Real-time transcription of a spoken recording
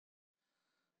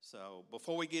So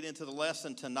before we get into the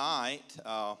lesson tonight,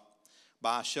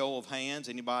 by a show of hands,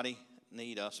 anybody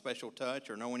need a special touch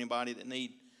or know anybody that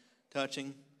need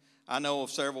touching? I know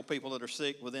of several people that are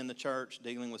sick within the church,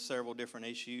 dealing with several different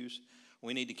issues.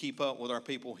 We need to keep up with our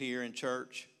people here in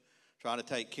church, try to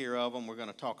take care of them. We're going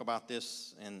to talk about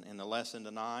this in the lesson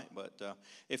tonight, but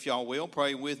if y'all will,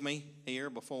 pray with me here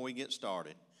before we get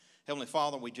started. Heavenly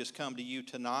Father, we just come to you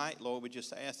tonight. Lord, we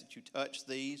just ask that you touch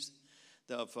these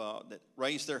that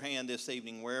raise their hand this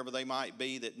evening, wherever they might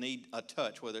be, that need a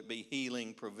touch, whether it be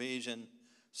healing, provision,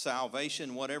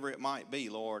 salvation, whatever it might be,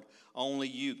 Lord. Only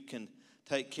you can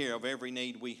take care of every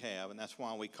need we have, and that's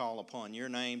why we call upon your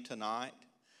name tonight.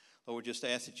 Lord, we just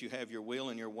ask that you have your will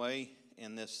and your way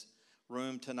in this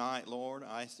room tonight, Lord.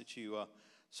 I ask that you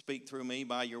speak through me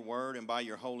by your word and by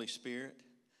your Holy Spirit.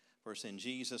 For it's in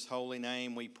Jesus' holy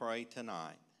name we pray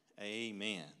tonight.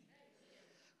 Amen.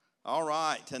 All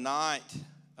right, tonight,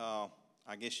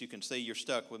 I guess you can see you're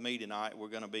stuck with me tonight. We're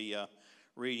going to be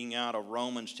reading out of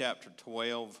Romans chapter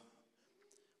 12.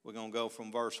 We're going to go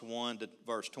from verse 1 to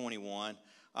verse 21.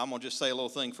 I'm going to just say a little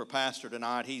thing for Pastor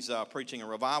tonight. He's preaching a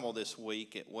revival this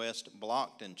week at West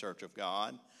Blockton Church of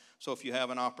God. So if you have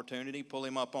an opportunity, pull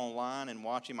him up online and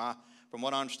watch him. From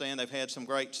what I understand, they've had some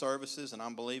great services, and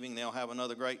I'm believing they'll have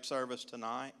another great service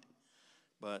tonight.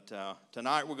 But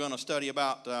tonight we're going to study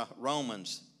about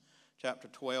Romans chapter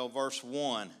 12, verse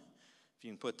 1. If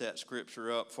you can put that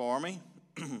scripture up for me.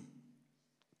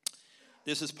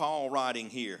 This is Paul writing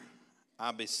here.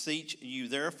 I beseech you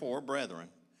therefore, brethren,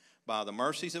 by the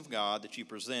mercies of God, that you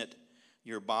present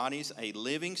your bodies a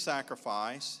living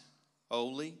sacrifice,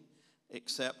 holy,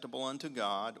 acceptable unto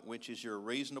God, which is your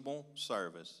reasonable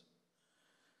service.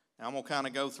 Now, I'm going to kind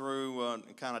of go through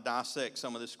and kind of dissect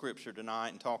some of this scripture tonight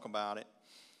and talk about it.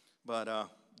 But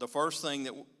the first thing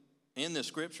that in the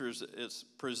scriptures is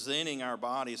presenting our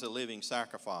body as a living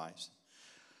sacrifice.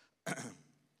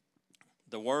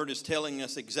 The word is telling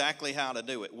us exactly how to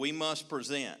do it. We must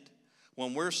present.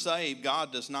 When we're saved,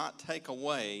 God does not take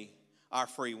away our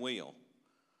free will.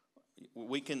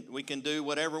 We can do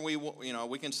whatever we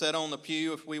can sit on the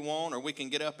pew if we want, or we can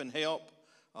get up and help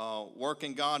work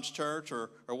in God's church or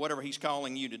whatever he's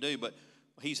calling you to do. But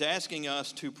he's asking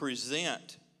us to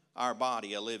present our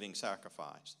body a living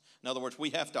sacrifice. In other words, we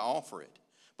have to offer it.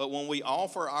 But when we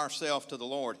offer ourselves to the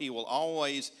Lord, he will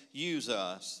always use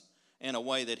us in a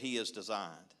way that he has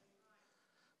designed.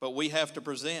 But we have to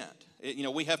present.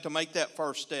 We have to make that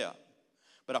first step.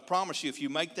 But I promise you, if you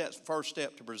make that first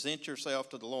step to present yourself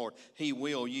to the Lord, he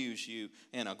will use you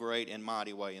in a great and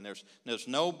mighty way. And there's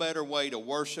no better way to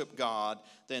worship God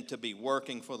than to be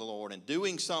working for the Lord and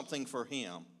doing something for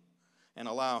him and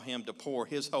allow him to pour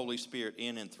his Holy Spirit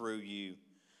in and through you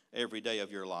every day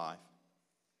of your life.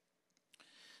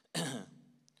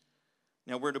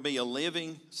 Now, we're to be a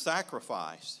living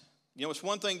sacrifice. It's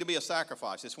one thing to be a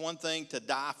sacrifice. It's one thing to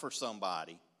die for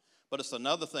somebody, but it's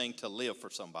another thing to live for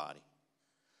somebody.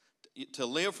 To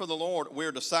live for the Lord,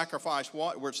 we're to sacrifice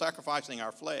what? We're sacrificing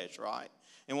our flesh, right?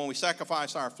 And when we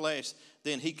sacrifice our flesh,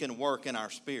 then he can work in our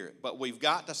spirit. But we've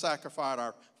got to sacrifice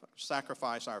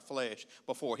our flesh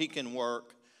before he can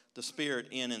work the Spirit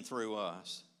in and through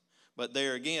us. But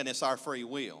there again, it's our free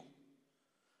will.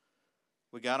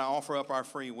 We got to offer up our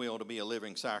free will to be a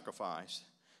living sacrifice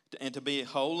and to be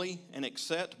holy and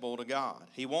acceptable to God.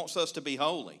 He wants us to be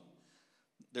holy.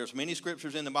 There's many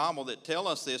scriptures in the Bible that tell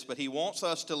us this, but he wants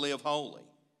us to live holy.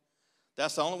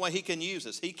 That's the only way he can use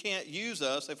us. He can't use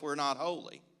us if we're not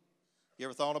holy. You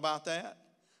ever thought about that?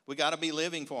 We got to be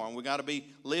living for him. We got to be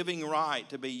living right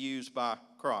to be used by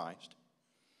Christ.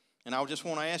 And I just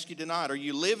want to ask you tonight, are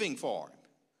you living for him?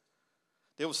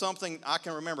 There was something I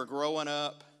can remember growing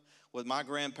up with my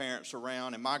grandparents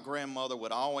around, and my grandmother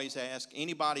would always ask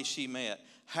anybody she met,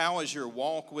 how is your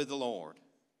walk with the Lord?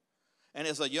 And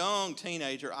as a young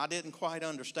teenager, I didn't quite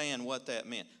understand what that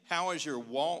meant. How is your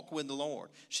walk with the Lord?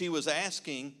 She was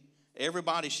asking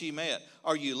everybody she met,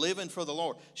 are you living for the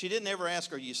Lord? She didn't ever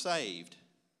ask, are you saved?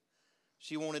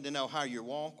 She wanted to know how your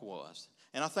walk was.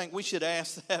 And I think we should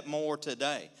ask that more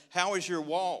today. How is your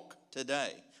walk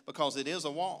today? Because it is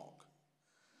a walk.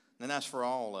 And that's for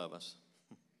all of us.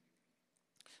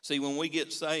 See, when we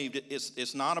get saved,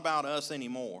 it's not about us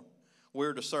anymore.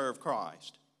 We're to serve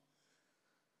Christ.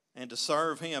 And to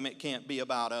serve him, it can't be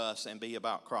about us and be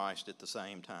about Christ at the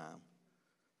same time.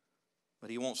 But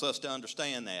he wants us to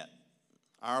understand that.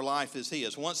 Our life is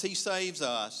his. Once he saves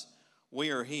us,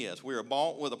 we are his. We are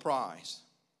bought with a price.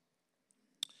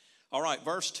 All right,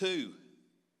 verse 2.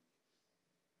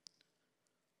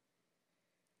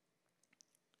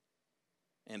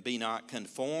 And be not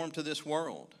conformed to this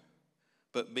world,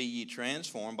 But be ye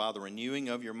transformed by the renewing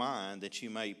of your mind, that you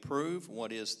may prove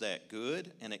what is that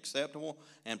good and acceptable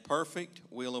and perfect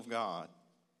will of God.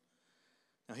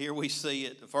 Now here we see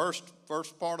it, the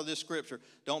first part of this scripture,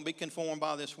 don't be conformed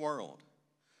by this world.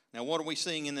 Now what are we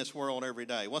seeing in this world every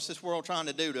day? What's this world trying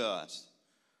to do to us?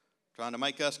 Trying to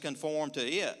make us conform to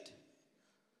it.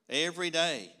 Every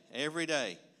day.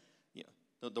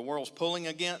 The world's pulling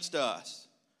against us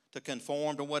to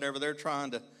conform to whatever they're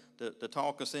trying to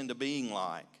talk us into being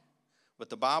like. But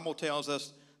the Bible tells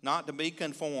us not to be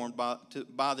conformed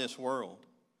by this world,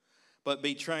 but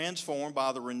be transformed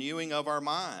by the renewing of our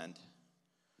mind.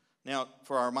 Now,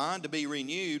 for our mind to be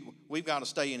renewed, we've got to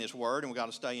stay in His Word and we've got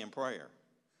to stay in prayer.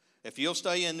 If you'll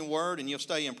stay in the Word and you'll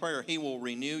stay in prayer, He will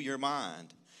renew your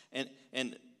mind.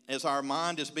 And as our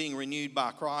mind is being renewed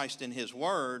by Christ and His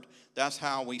Word, that's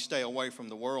how we stay away from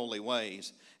the worldly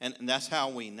ways. And that's how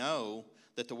we know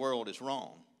that the world is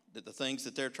wrong, that the things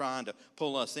that they're trying to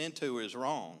pull us into is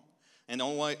wrong. And the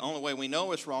only way we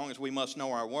know it's wrong is we must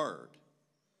know our Word.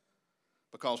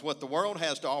 Because what the world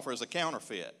has to offer is a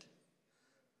counterfeit.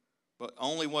 But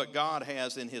only what God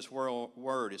has in His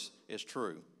Word is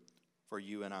true for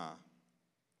you and I.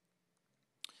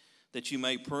 That you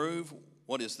may prove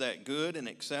what is that good and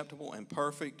acceptable and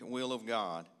perfect will of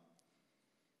God.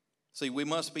 See, we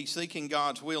must be seeking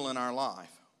God's will in our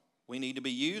life. We need to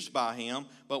be used by Him,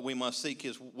 but we must seek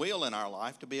His will in our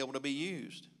life to be able to be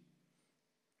used.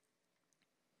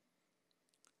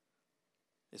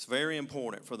 It's very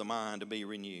important for the mind to be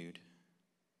renewed.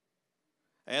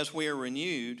 As we are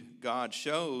renewed, God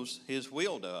shows His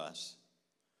will to us.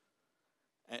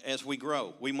 As we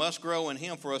grow, we must grow in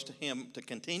Him for Him to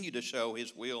continue to show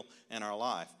His will in our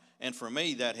life. And for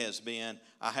me, that has been,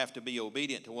 I have to be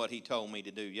obedient to what He told me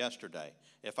to do yesterday.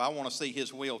 If I want to see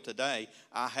His will today,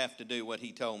 I have to do what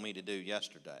He told me to do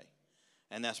yesterday.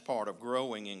 And that's part of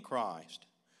growing in Christ.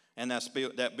 And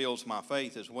that builds my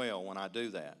faith as well when I do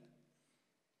that.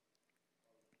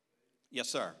 Yes,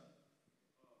 sir.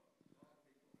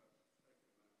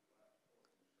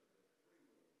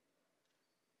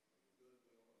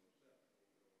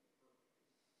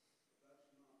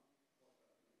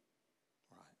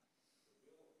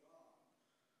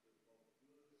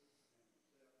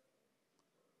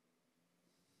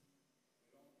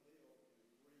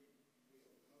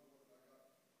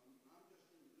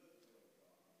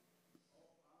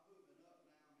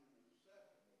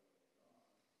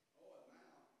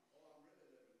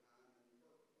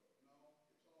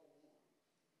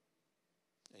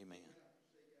 Amen.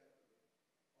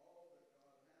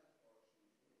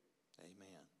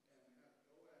 Amen.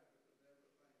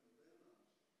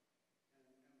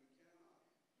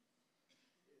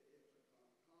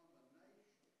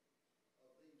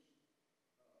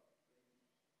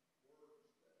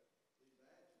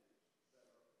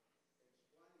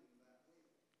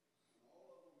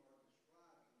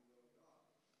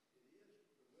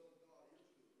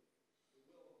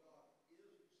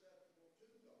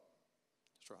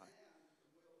 That's right.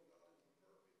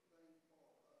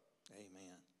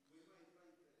 Amen.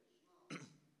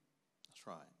 That's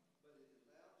right.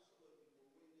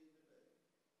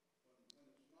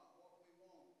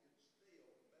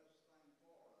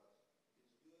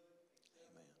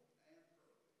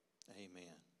 Amen.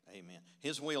 Amen. Amen.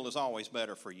 His will is always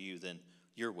better for you than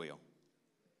your will.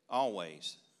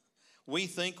 Always. We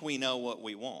think we know what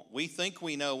we want. We think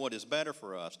we know what is better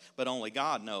for us, but only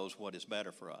God knows what is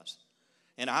better for us.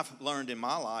 And I've learned in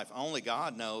my life, only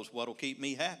God knows what will keep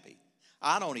me happy.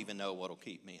 I don't even know what will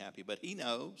keep me happy, but He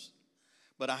knows.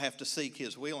 But I have to seek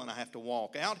His will, and I have to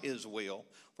walk out His will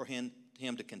for Him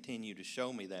to continue to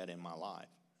show me that in my life.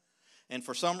 And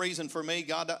for some reason, for me,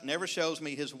 God never shows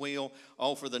me His will,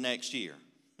 for the next year.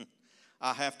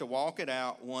 I have to walk it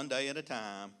out one day at a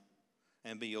time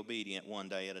and be obedient one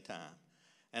day at a time.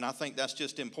 And I think that's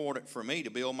just important for me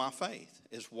to build my faith,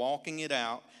 is walking it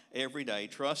out every day,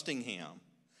 trusting Him.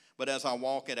 But as I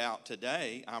walk it out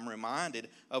today, I'm reminded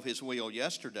of His will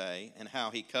yesterday and how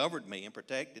He covered me and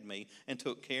protected me and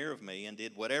took care of me and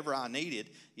did whatever I needed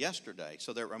yesterday.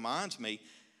 So that reminds me,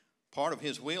 part of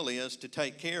His will is to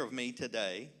take care of me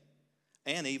today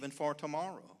and even for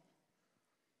tomorrow.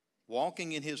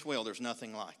 Walking in His will, there's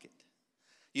nothing like it.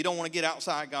 You don't want to get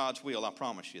outside God's will, I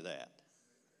promise you that.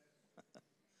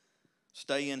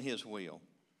 Stay in His will.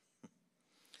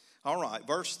 All right,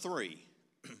 verse 3.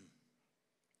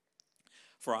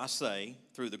 For I say,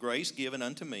 through the grace given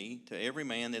unto me, to every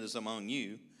man that is among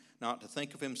you, not to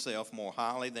think of himself more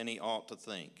highly than he ought to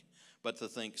think, but to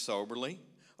think soberly,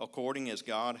 according as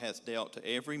God hath dealt to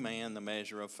every man the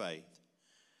measure of faith.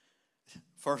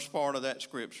 First part of that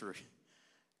scripture,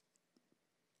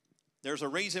 There's a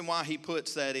reason why he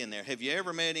puts that in there. Have you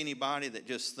ever met anybody that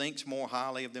just thinks more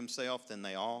highly of themselves than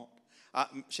they ought?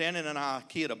 Shannon and I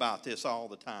kid about this all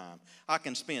the time. I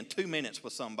can spend 2 minutes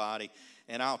with somebody,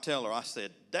 and I'll tell her, I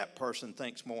said, that person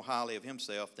thinks more highly of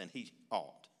himself than he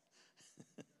ought.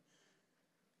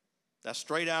 That's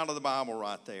straight out of the Bible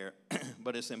right there.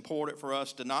 But it's important for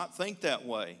us to not think that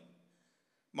way.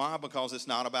 Why? Because it's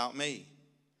not about me.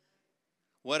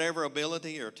 Whatever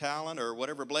ability or talent or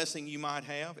whatever blessing you might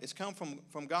have, it's come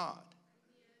from God.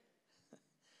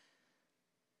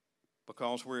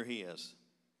 Because we're His.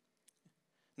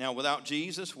 Now, without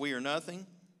Jesus, we are nothing,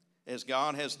 as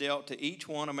God has dealt to each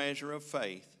one a measure of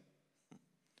faith.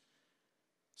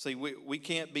 See, we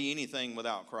can't be anything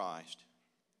without Christ.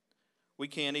 We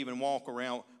can't even walk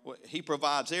around. He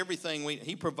provides everything.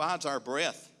 He provides our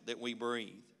breath that we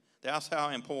breathe. That's how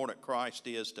important Christ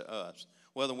is to us,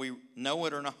 whether we know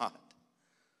it or not.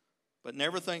 But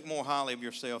never think more highly of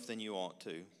yourself than you ought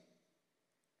to.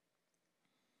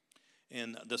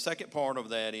 And the second part of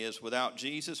that is, without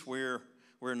Jesus, we're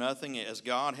nothing, as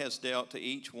God has dealt to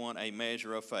each one a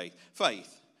measure of faith.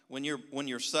 Faith. When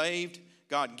you're saved,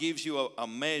 God gives you a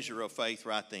measure of faith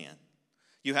right then.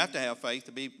 You have to have faith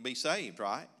to be saved,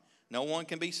 right? No one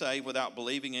can be saved without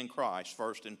believing in Christ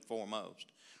first and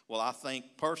foremost. Well, I think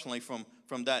personally from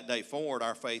that day forward,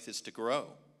 our faith is to grow.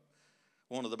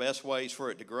 One of the best ways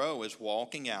for it to grow is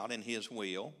walking out in His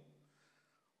will,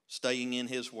 staying in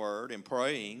His Word and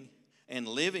praying and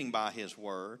living by His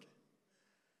Word.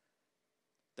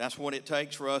 That's what it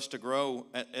takes for us to grow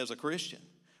as a Christian.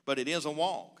 But it is a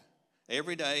walk.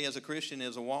 Every day as a Christian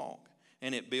is a walk,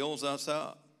 and it builds us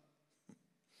up.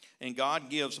 And God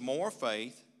gives more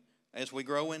faith as we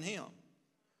grow in Him.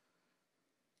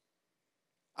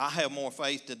 I have more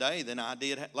faith today than I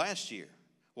did last year.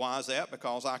 Why is that?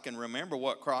 Because I can remember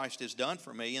what Christ has done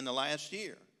for me in the last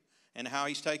year and how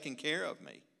He's taken care of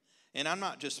me. And I'm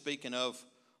not just speaking of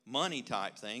money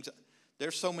type things.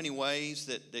 There's so many ways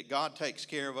that God takes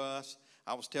care of us.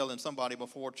 I was telling somebody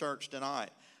before church tonight,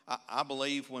 I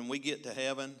believe when we get to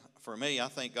heaven, for me, I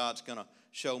think God's going to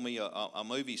show me a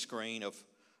movie screen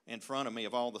in front of me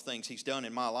of all the things He's done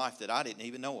in my life that I didn't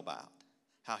even know about.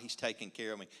 How He's taken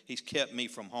care of me. He's kept me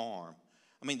from harm.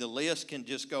 I mean, the list can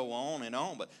just go on and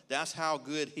on, but that's how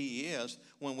good He is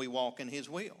when we walk in His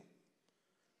will.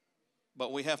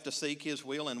 But we have to seek His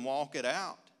will and walk it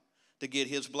out to get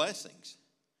His blessings.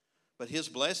 But His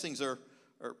blessings are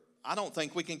I don't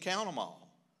think we can count them all.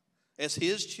 As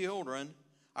His children,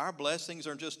 our blessings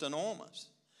are just enormous.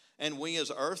 And we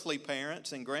as earthly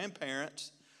parents and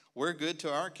grandparents, we're good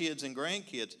to our kids and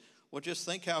grandkids. Well, just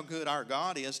think how good our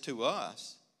God is to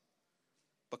us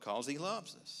because He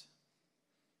loves us.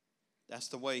 That's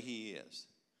the way He is.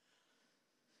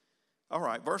 All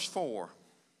right, verse 4.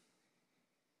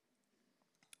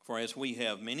 For as we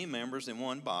have many members in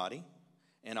one body,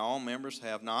 and all members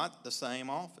have not the same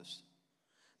office.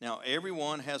 Now,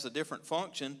 everyone has a different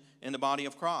function in the body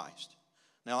of Christ.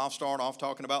 Now, I'll start off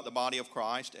talking about the body of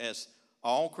Christ as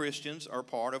all Christians are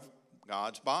part of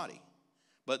God's body.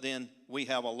 But then we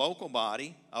have a local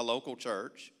body, a local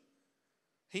church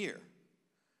here.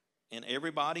 And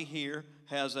everybody here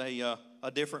has a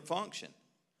different function.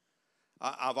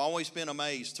 I've always been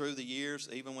amazed through the years,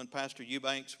 even when Pastor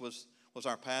Eubanks was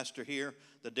our pastor here,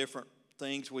 the different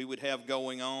things we would have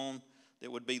going on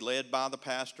that would be led by the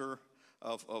pastor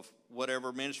of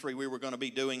whatever ministry we were going to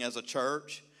be doing as a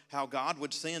church, how God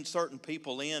would send certain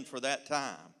people in for that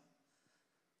time.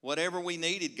 Whatever we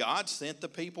needed, God sent the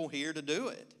people here to do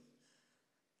it.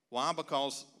 Why?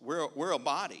 Because we're a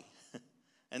body.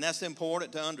 And that's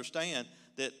important to understand,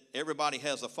 that everybody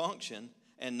has a function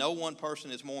and no one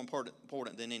person is more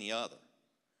important than any other.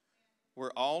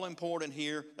 We're all important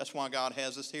here. That's why God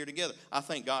has us here together. I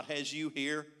think God has you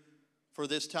here for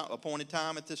this time, appointed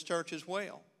time at this church as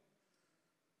well.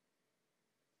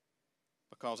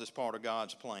 Because it's part of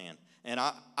God's plan. And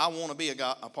I want to be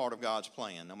a part of God's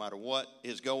plan. No matter what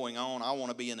is going on, I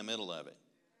want to be in the middle of it.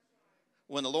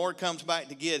 When the Lord comes back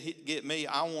to get me,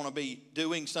 I want to be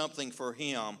doing something for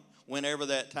Him whenever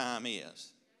that time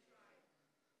is.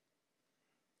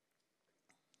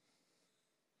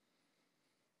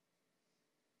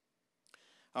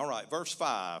 All right, verse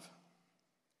 5.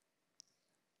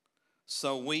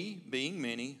 So we, being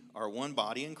many, are one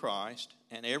body in Christ,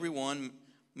 and every one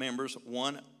members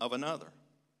one of another.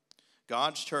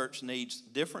 God's church needs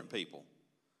different people.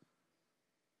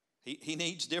 He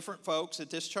needs different folks at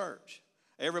this church.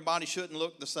 Everybody shouldn't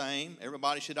look the same.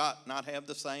 Everybody should not have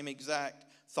the same exact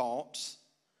thoughts,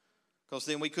 because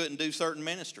then we couldn't do certain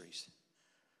ministries.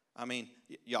 I mean,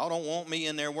 y'all don't want me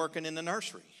in there working in the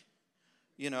nursery.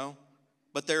 You know,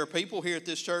 But there are people here at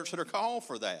this church that are called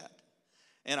for that.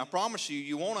 And I promise you,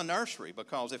 you want a nursery,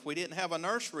 because if we didn't have a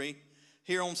nursery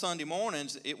here on Sunday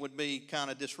mornings, it would be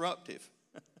kind of disruptive.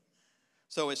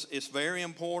 So it's very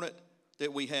important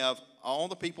that we have all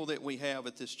the people that we have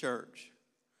at this church.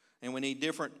 And we need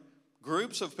different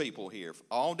groups of people here,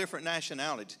 all different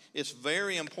nationalities. It's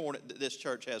very important that this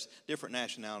church has different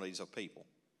nationalities of people.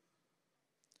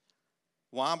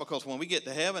 Why? Because when we get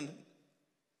to heaven,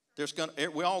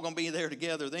 we're all going to be there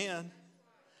together then.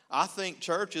 I think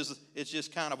church is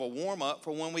just kind of a warm-up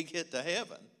for when we get to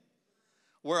heaven.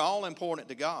 We're all important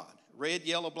to God. Red,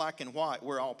 yellow, black, and white,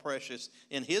 we're all precious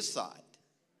in His sight.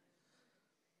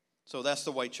 So that's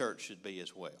the way church should be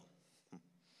as well.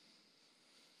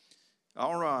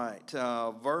 All right,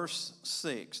 verse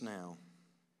 6 now.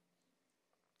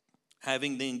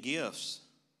 Having then gifts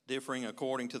differing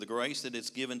according to the grace that is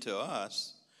given to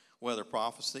us, whether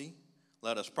prophecy,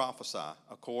 let us prophesy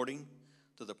according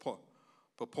to the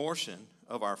proportion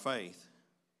of our faith.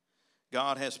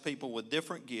 God has people with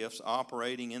different gifts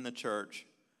operating in the church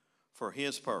for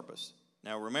His purpose.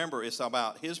 Now remember, it's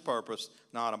about His purpose,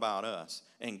 not about us.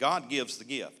 And God gives the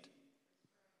gift.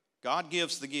 God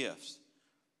gives the gifts.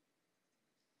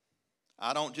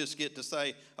 I don't just get to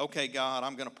say, okay, God,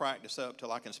 I'm going to practice up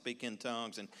till I can speak in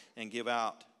tongues and give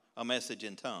out a message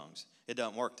in tongues. It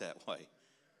doesn't work that way.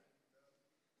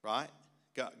 Right?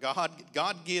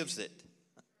 God gives it.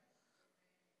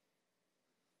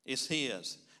 It's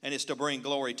His. And it's to bring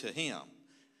glory to Him.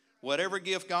 Whatever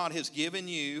gift God has given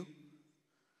you,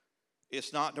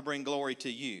 it's not to bring glory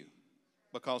to you.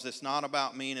 Because it's not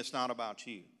about me and it's not about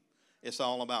you. It's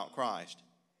all about Christ.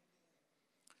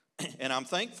 And I'm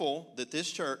thankful that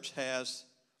this church has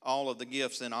all of the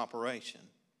gifts in operation.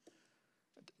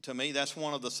 To me, that's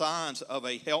one of the signs of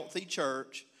a healthy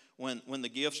church when the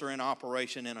gifts are in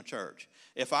operation in a church.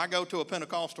 If I go to a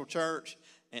Pentecostal church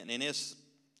and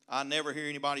I never hear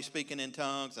anybody speaking in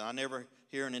tongues, and I never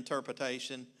hear an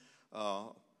interpretation,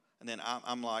 and then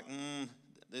I'm like,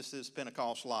 this is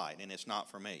Pentecost light, and it's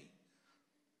not for me.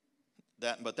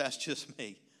 But that's just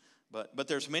me. But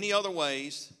there's many other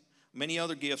ways, many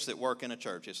other gifts that work in a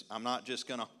church. I'm not just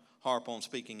going to harp on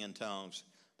speaking in tongues,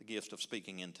 the gift of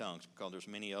speaking in tongues, because there's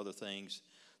many other things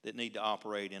that need to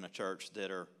operate in a church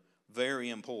that are very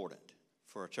important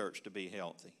for a church to be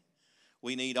healthy.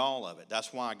 We need all of it.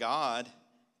 That's why God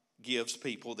gives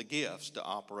people the gifts to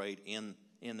operate in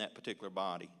that particular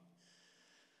body.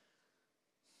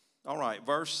 All right,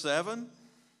 verse 7.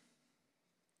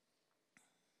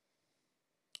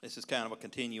 This is kind of a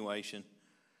continuation.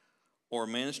 Or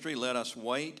ministry, let us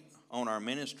wait on our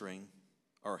ministering,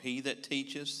 or he that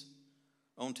teaches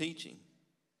on teaching.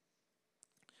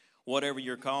 Whatever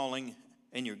your calling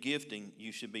and your gifting,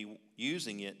 you should be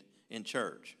using it in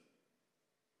church.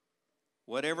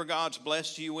 Whatever God's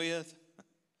blessed you with,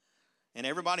 and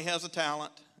everybody has a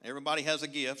talent, everybody has a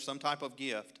gift, some type of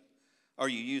gift, are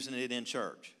you using it in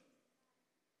church?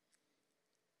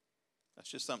 That's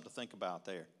just something to think about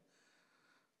there.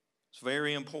 It's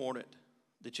very important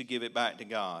that you give it back to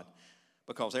God,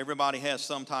 because everybody has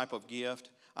some type of gift.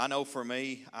 I know for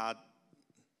me, I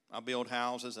build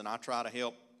houses and I try to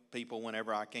help people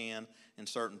whenever I can in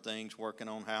certain things, working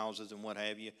on houses and what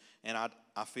have you. And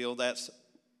I feel that's,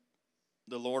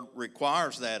 the Lord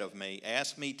requires that of me,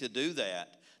 asks me to do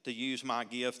that, to use my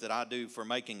gift that I do for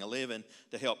making a living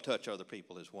to help touch other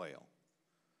people as well.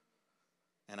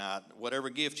 And whatever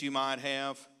gift you might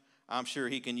have, I'm sure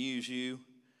He can use you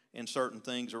in certain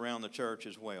things around the church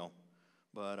as well.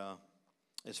 But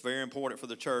it's very important for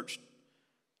the church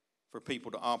for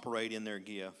people to operate in their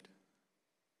gift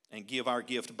and give our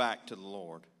gift back to the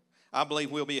Lord. I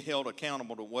believe we'll be held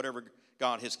accountable to whatever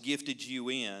God has gifted you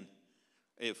in.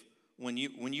 When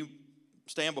you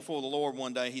stand before the Lord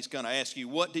one day, He's going to ask you,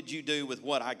 what did you do with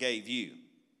what I gave you?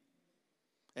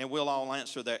 And we'll all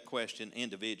answer that question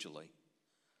individually.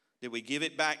 Did we give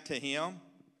it back to Him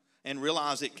and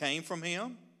realize it came from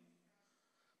Him?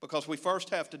 Because we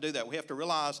first have to do that. We have to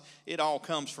realize it all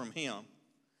comes from Him.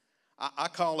 I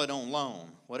call it on loan.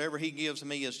 Whatever He gives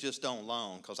me is just on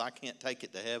loan, because I can't take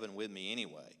it to heaven with me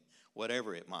anyway,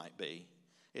 whatever it might be.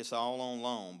 It's all on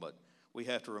loan, but we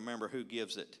have to remember who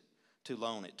gives it to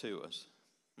loan it to us.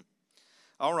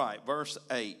 All right, verse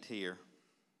 8 here.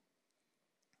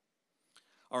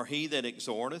 Or he that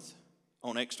exhorteth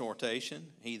on exhortation,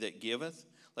 he that giveth,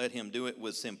 let him do it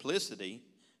with simplicity.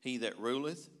 He that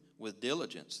ruleth, with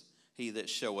diligence. He that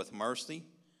showeth mercy,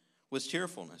 with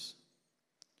cheerfulness.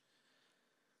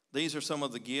 These are some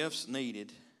of the gifts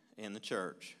needed in the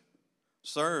church.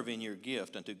 Serve in your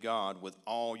gift unto God with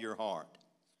all your heart.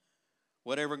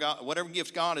 Whatever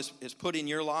gifts God has put in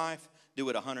your life, do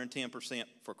it 110%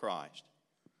 for Christ.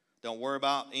 Don't worry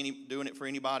about doing it for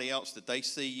anybody else, that they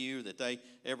see you, that they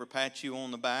ever pat you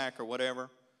on the back or whatever.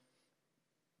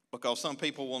 Because some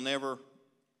people will never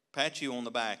pat you on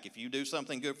the back. If you do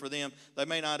something good for them, they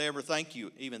may not ever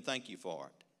even thank you for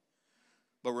it.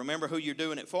 But remember who you're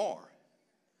doing it for.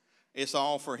 It's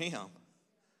all for Him.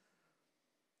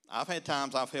 I've had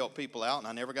times I've helped people out and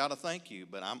I never got a thank you,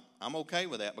 but I'm okay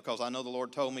with that because I know the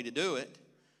Lord told me to do it.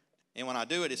 And when I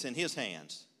do it, it's in His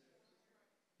hands.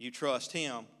 You trust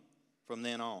Him from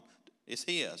then on. It's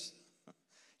His.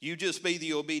 You just be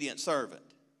the obedient servant.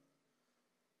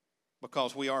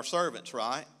 Because we are servants,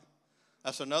 right?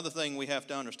 That's another thing we have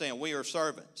to understand. We are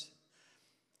servants.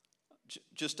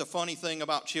 Just a funny thing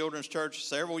about Children's Church,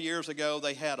 several years ago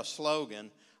they had a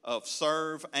slogan of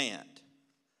serve ant.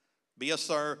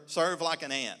 Serve like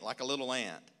an ant, like a little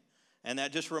ant. And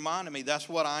that just reminded me that's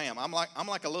what I am. I'm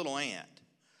like a little ant.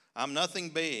 I'm nothing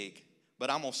big,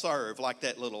 but I'm going to serve like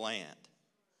that little ant.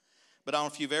 But I don't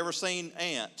know if you've ever seen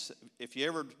ants, if you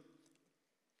ever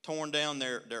torn down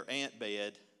their ant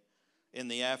bed in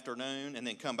the afternoon and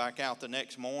then come back out the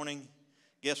next morning,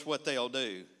 guess what they'll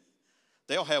do?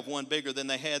 They'll have one bigger than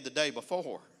they had the day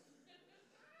before.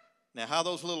 Now, how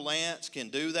those little ants can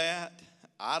do that,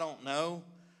 I don't know.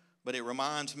 But it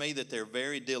reminds me that they're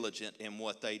very diligent in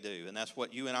what they do. And that's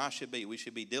what you and I should be. We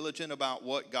should be diligent about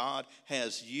what God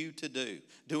has you to do.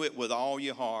 Do it with all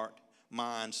your heart,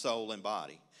 mind, soul, and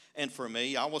body. And for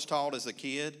me, I was taught as a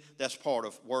kid, that's part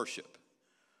of worship.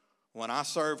 When I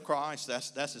serve Christ,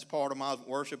 that's as part of my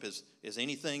worship as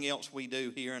anything else we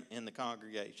do here in the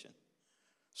congregation.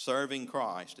 Serving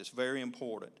Christ is very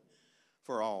important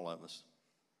for all of us.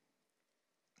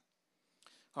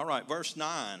 All right, verse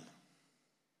 9.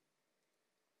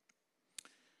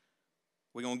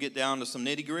 We're going to get down to some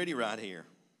nitty-gritty right here.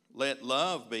 Let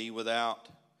love be without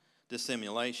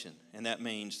dissimulation, and that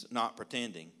means not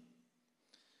pretending.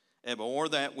 Abhor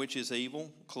that which is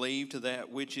evil, cleave to that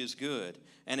which is good.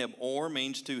 And abhor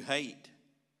means to hate.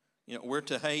 You know, we're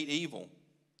to hate evil.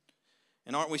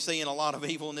 And aren't we seeing a lot of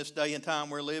evil in this day and time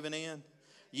we're living in?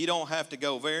 You don't have to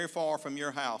go very far from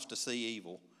your house to see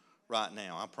evil right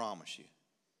now, I promise you.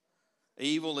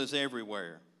 Evil is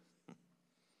everywhere.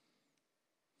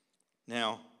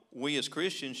 Now, we as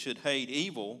Christians should hate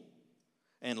evil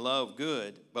and love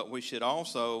good, but we should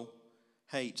also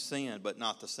hate sin, but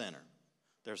not the sinner.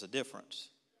 There's a difference.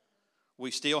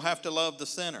 We still have to love the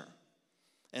sinner,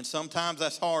 and sometimes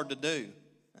that's hard to do.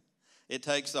 It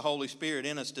takes the Holy Spirit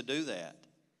in us to do that.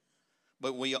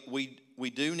 But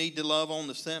we do need to love on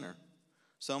the sinner.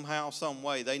 Somehow, some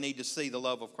way, they need to see the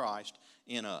love of Christ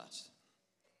in us.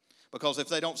 Because if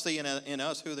they don't see it in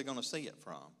us, who are they going to see it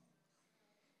from?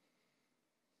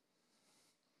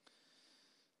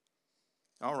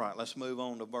 All right, let's move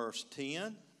on to verse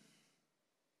 10.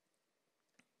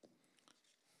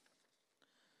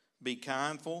 Be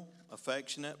kindful,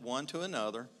 affectionate one to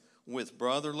another, with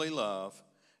brotherly love,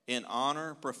 in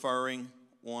honor preferring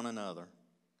one another.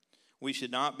 We should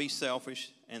not be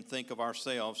selfish and think of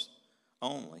ourselves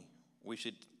only. We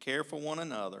should care for one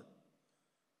another.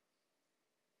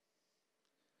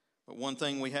 But one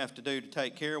thing we have to do to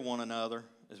take care of one another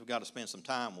is we've got to spend some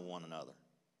time with one another.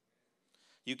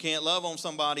 You can't love on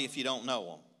somebody if you don't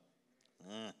know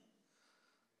them.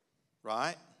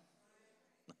 Right?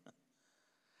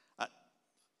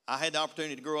 I had the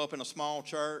opportunity to grow up in a small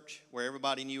church where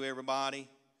everybody knew everybody.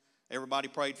 Everybody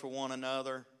prayed for one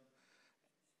another.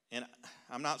 And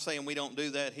I'm not saying we don't do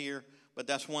that here, but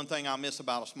that's one thing I miss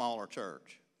about a smaller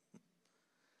church.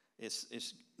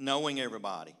 It's knowing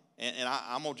everybody. And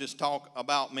I'm going to just talk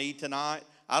about me tonight.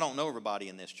 I don't know everybody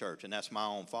in this church, and that's my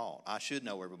own fault. I should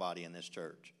know everybody in this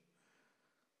church.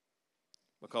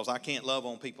 Because I can't love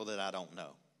on people that I don't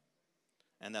know.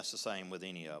 And that's the same with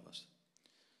any of us.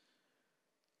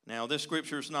 Now, this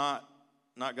scripture is not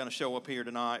going to show up here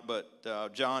tonight,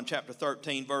 but John chapter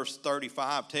 13, verse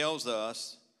 35 tells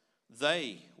us,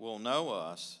 they will know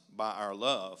us by our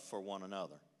love for one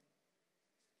another.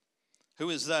 Who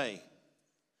is they?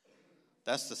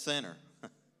 That's the sinner.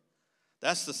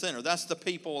 That's the sinner. That's the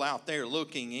people out there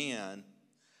looking in.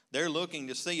 They're looking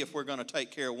to see if we're going to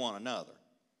take care of one another.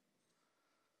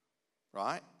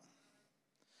 Right?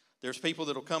 There's people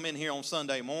that will come in here on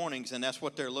Sunday mornings, and that's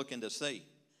what they're looking to see.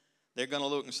 They're going to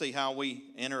look and see how we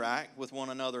interact with one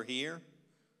another here,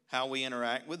 how we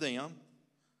interact with them.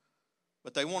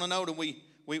 But they want to know that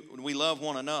we love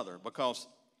one another, because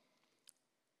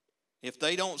if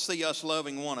they don't see us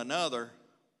loving one another,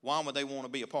 why would they want to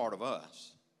be a part of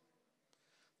us?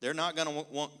 They're not going to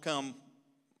want to come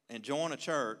and join a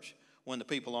church when the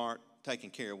people aren't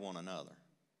taking care of one another.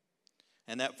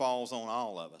 And that falls on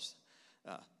all of us.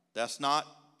 That's not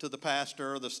to the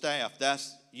pastor or the staff.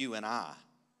 That's you and I.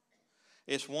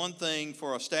 It's one thing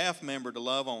for a staff member to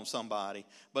love on somebody,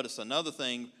 but it's another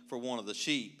thing for one of the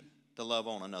sheep to love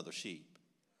on another sheep.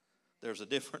 There's a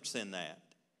difference in that.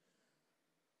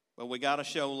 But we got to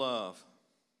show love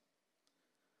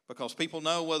because people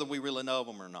know whether we really love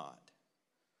them or not.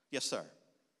 Yes, sir.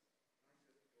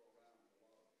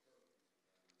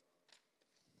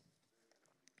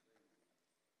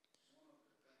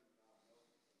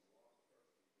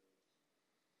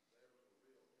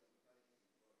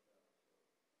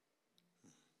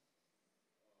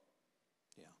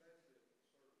 Yeah.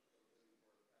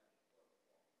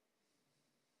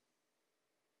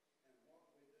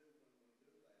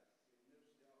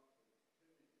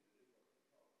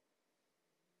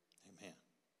 Amen.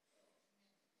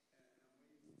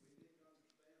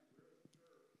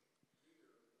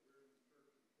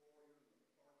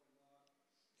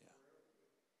 Yeah.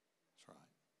 That's right.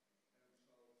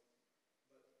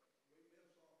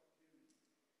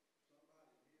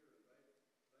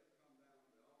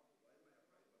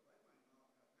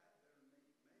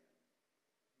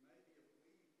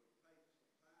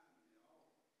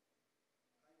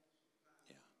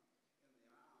 Yeah.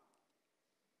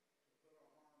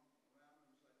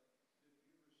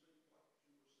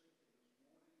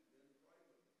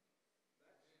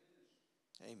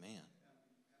 Amen.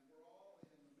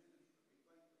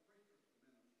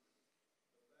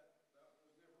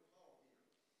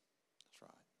 That's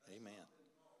right. Amen.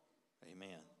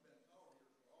 Amen.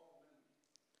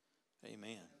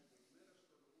 Amen.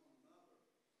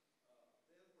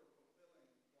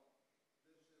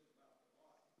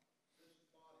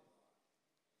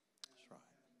 That's right.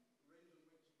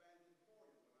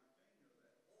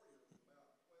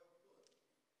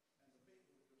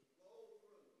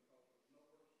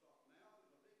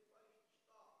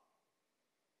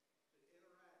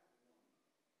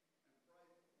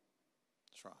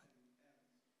 That's right.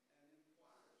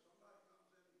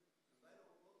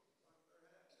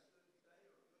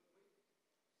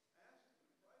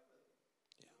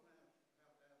 Yeah.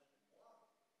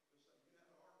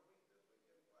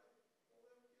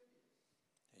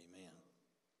 Amen.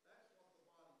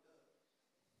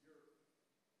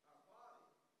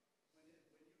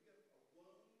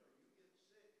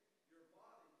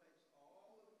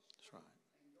 That's right.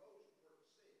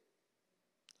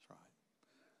 That's right.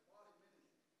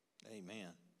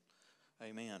 Amen.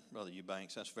 Amen. Brother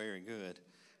Eubanks, that's very good.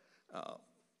 Uh,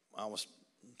 I was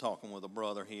talking with a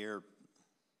brother here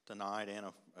tonight and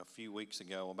a few weeks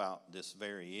ago about this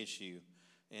very issue.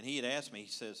 And he had asked me,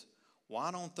 he says,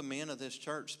 why don't the men of this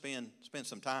church spend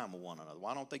some time with one another?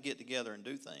 Why don't they get together and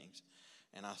do things?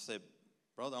 And I said,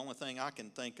 brother, the only thing I can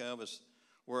think of is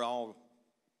we're all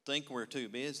think we're too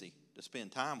busy to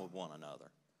spend time with one another,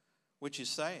 which is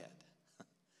sad.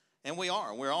 And we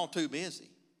are. We're all too busy.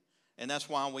 And that's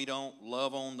why we don't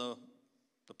love on the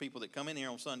people that come in here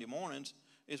on Sunday mornings,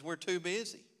 is we're too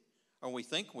busy, or we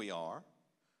think we are.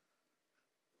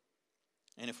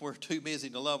 And if we're too busy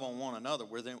to love on one another,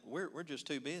 we're just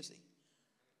too busy.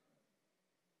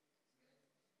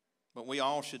 But we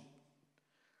all should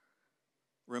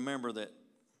remember that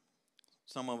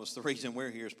some of us, the reason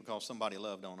we're here is because somebody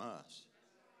loved on us.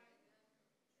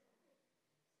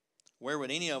 Where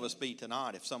would any of us be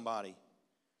tonight if somebody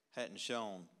hadn't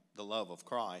shown the love of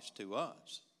Christ to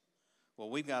us? Well,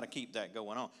 we've got to keep that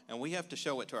going on. And we have to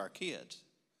show it to our kids.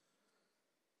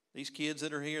 These kids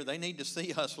that are here, they need to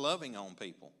see us loving on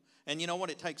people. And you know what?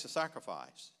 It takes a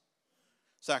sacrifice.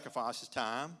 Sacrifices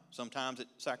time. Sometimes it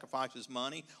sacrifices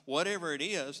money. Whatever it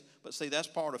is. But see, that's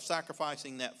part of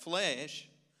sacrificing that flesh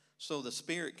so the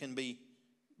spirit can be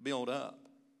built up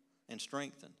and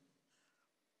strengthened.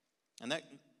 And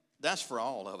that's for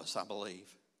all of us, I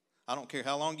believe. I don't care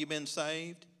how long you've been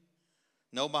saved.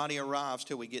 Nobody arrives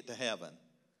till we get to heaven.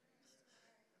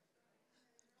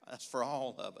 That's for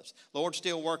all of us. Lord's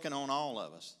still working on all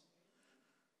of us.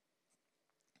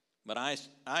 But I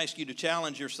ask you to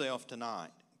challenge yourself tonight.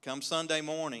 Come Sunday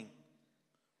morning,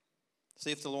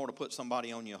 see if the Lord will put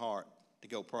somebody on your heart to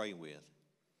go pray with,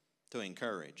 to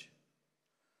encourage.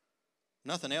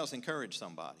 Nothing else, encourage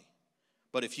somebody.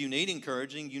 But if you need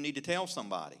encouraging, you need to tell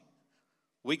somebody.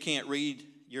 We can't read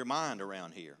your mind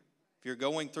around here. If you're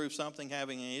going through something,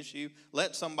 having an issue,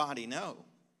 let somebody know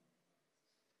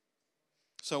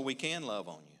so we can love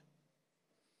on you.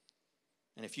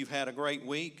 And if you've had a great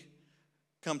week,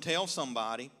 come tell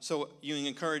somebody so you can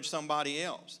encourage somebody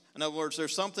else. In other words,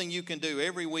 there's something you can do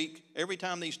every week. Every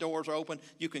time these doors are open,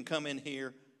 you can come in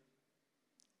here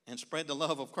and spread the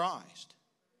love of Christ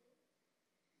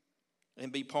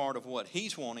and be part of what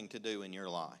He's wanting to do in your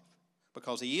life.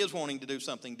 because He is wanting to do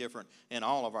something different in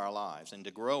all of our lives and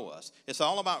to grow us. It's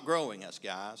all about growing us,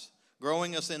 guys,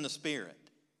 growing us in the Spirit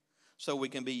so we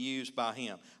can be used by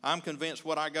Him. I'm convinced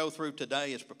what I go through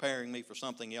today is preparing me for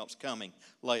something else coming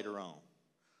later on.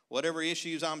 Whatever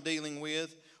issues I'm dealing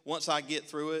with, once I get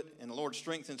through it and the Lord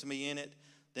strengthens me in it,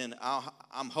 then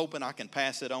I'm hoping I can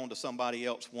pass it on to somebody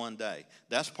else one day.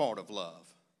 That's part of love,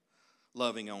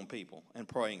 loving on people and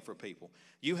praying for people.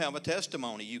 You have a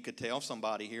testimony you could tell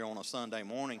somebody here on a Sunday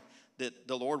morning that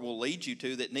the Lord will lead you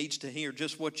to that needs to hear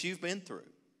just what you've been through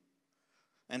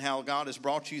and how God has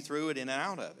brought you through it and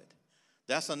out of it.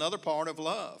 That's another part of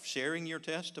love, sharing your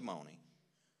testimony.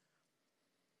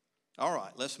 All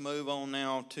right, let's move on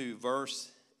now to verse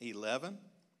 11.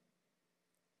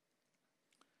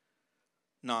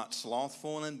 Not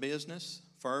slothful in business,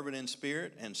 fervent in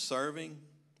spirit, and serving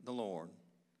the Lord.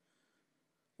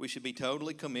 We should be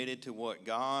totally committed to what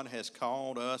God has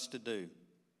called us to do,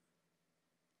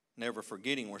 never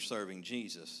forgetting we're serving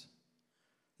Jesus,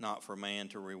 not for man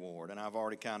to reward. And I've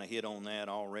already kind of hit on that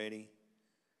already.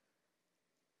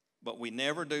 But we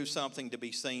never do something to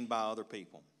be seen by other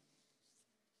people.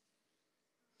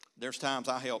 There's times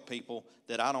I help people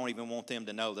that I don't even want them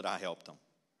to know that I helped them.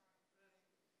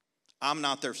 I'm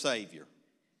not their Savior.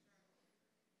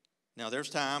 Now, there's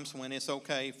times when it's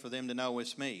okay for them to know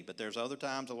it's me, but there's other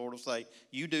times the Lord will say,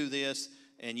 you do this,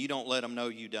 and you don't let them know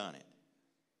you done it.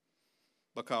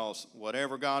 Because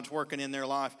whatever God's working in their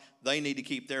life, they need to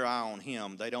keep their eye on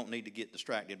Him. They don't need to get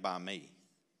distracted by me.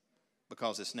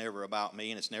 Because it's never about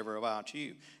me and it's never about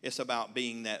you. It's about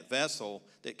being that vessel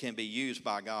that can be used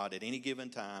by God at any given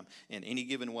time in any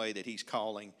given way that He's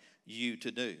calling you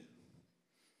to do.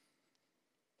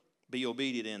 Be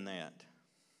obedient in that.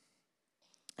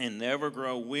 And never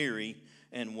grow weary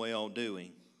in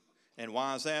well-doing. And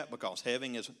why is that? Because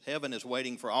heaven is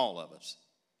waiting for all of us.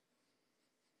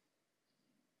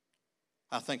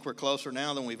 I think we're closer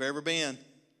now than we've ever been.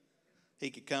 He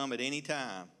could come at any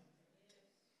time.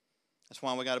 That's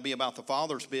why we got to be about the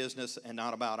Father's business and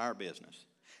not about our business.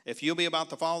 If you'll be about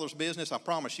the Father's business, I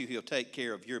promise you He'll take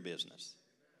care of your business.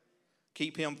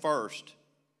 Keep Him first.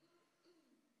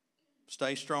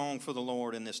 Stay strong for the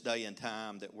Lord in this day and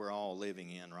time that we're all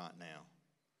living in right now.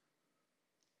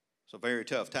 It's a very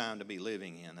tough time to be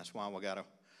living in. That's why we got to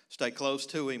stay close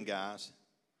to Him, guys.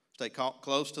 Stay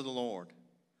close to the Lord.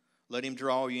 Let Him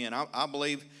draw you in. I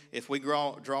believe if we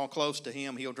draw close to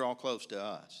Him, He'll draw close to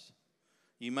us.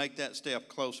 You make that step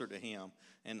closer to Him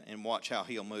and watch how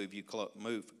He'll move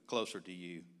closer to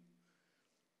you.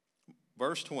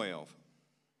 Verse 12.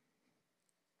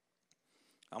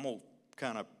 I'm going to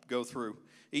kind of go through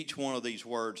each one of these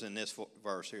words in this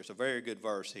verse here. It's a very good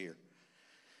verse here.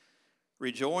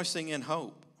 Rejoicing in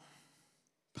hope,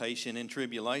 patient in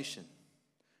tribulation,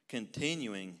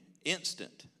 continuing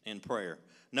instant in prayer.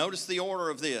 Notice the order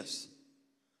of this.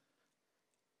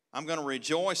 I'm going to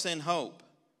rejoice in hope.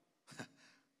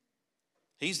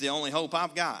 He's the only hope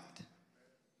I've got.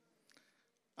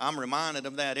 I'm reminded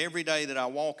of that every day that I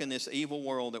walk in this evil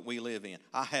world that we live in.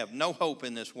 I have no hope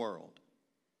in this world.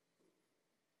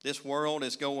 This world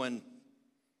is going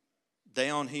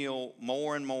downhill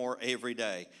more and more every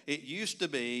day. It used to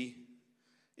be,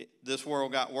 this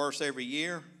world got worse every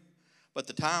year, but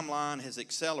the timeline has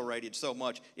accelerated so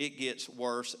much, it gets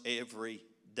worse every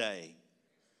day.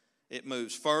 It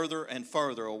moves further and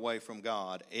further away from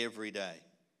God every day.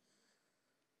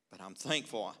 But I'm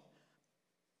thankful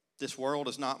this world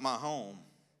is not my home.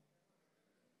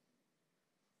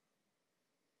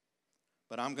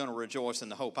 But I'm going to rejoice in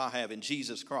the hope I have in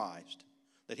Jesus Christ,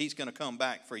 that He's going to come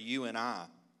back for you and I.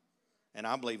 And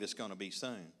I believe it's going to be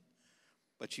soon.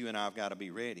 But you and I have got to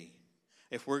be ready.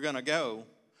 If we're going to go,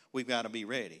 we've got to be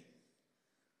ready.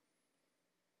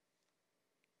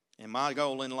 And my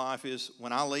goal in life is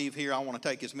when I leave here, I want to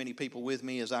take as many people with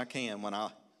me as I can when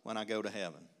I go to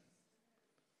heaven.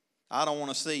 I don't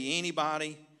want to see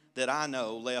anybody that I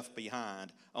know left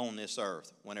behind on this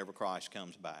earth whenever Christ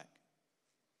comes back.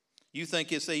 You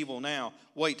think it's evil now,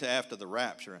 wait till after the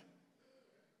rapture.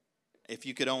 If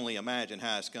you could only imagine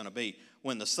how it's going to be.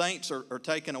 When the saints are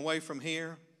taken away from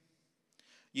here,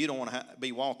 you don't want to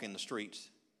be walking the streets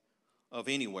of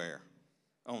anywhere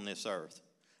on this earth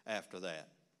after that.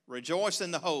 Rejoice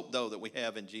in the hope, though, that we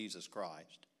have in Jesus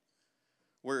Christ.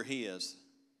 We're His,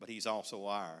 but He's also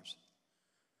ours.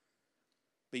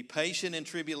 Be patient in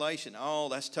tribulation. Oh,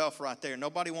 that's tough right there.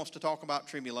 Nobody wants to talk about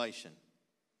tribulation.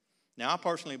 Now, I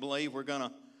personally believe we're going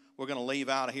to leave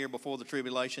out of here before the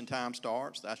tribulation time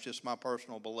starts. That's just my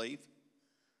personal belief.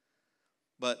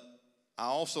 But I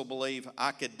also believe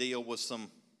I could deal with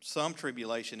some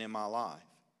tribulation in my life.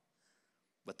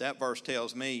 But that verse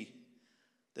tells me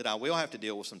that I will have to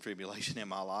deal with some tribulation in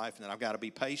my life, and that I've got to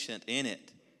be patient in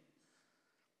it.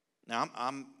 Now,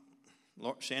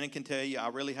 Lord, Shannon can tell you, I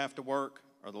really have to work,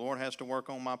 or the Lord has to work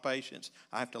on my patience.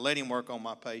 I have to let Him work on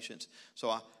my patience.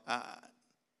 So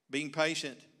being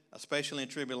patient, especially in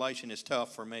tribulation, is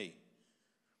tough for me.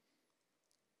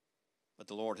 But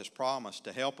the Lord has promised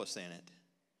to help us in it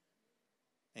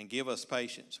and give us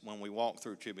patience when we walk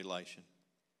through tribulation.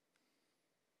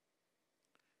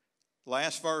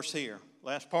 Last verse here,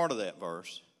 last part of that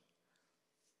verse,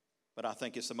 but I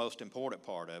think it's the most important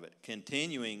part of it.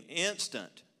 Continuing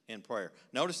instant in prayer.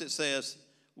 Notice it says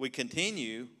we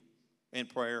continue in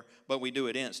prayer, but we do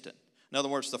it instant. In other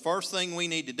words, the first thing we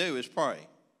need to do is pray.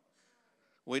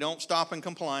 We don't stop and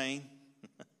complain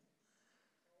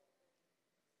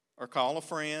or call a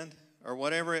friend or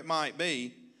whatever it might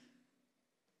be.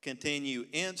 Continue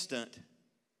instant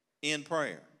in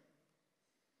prayer.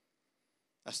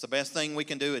 That's the best thing we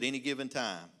can do at any given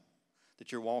time.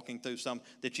 That you're walking through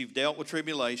that you've dealt with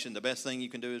tribulation, the best thing you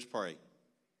can do is pray.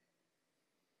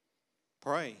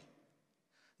 Pray.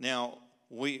 Now,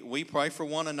 we pray for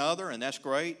one another, and that's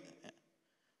great,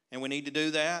 and we need to do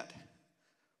that,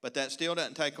 but that still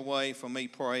doesn't take away from me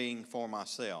praying for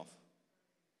myself,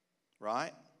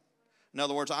 right? In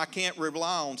other words, I can't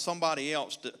rely on somebody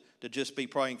else to just be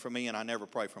praying for me, and I never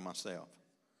pray for myself.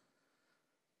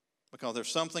 Because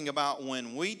there's something about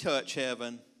when we touch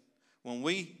heaven, when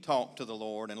we talk to the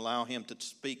Lord and allow Him to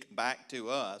speak back to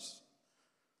us,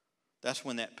 that's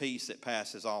when that peace that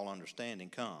passes all understanding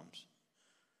comes.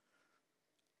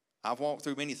 I've walked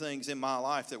through many things in my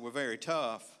life that were very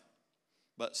tough,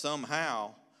 but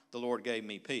somehow the Lord gave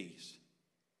me peace.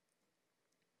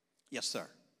 Yes, sir.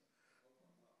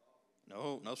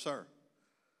 No, sir.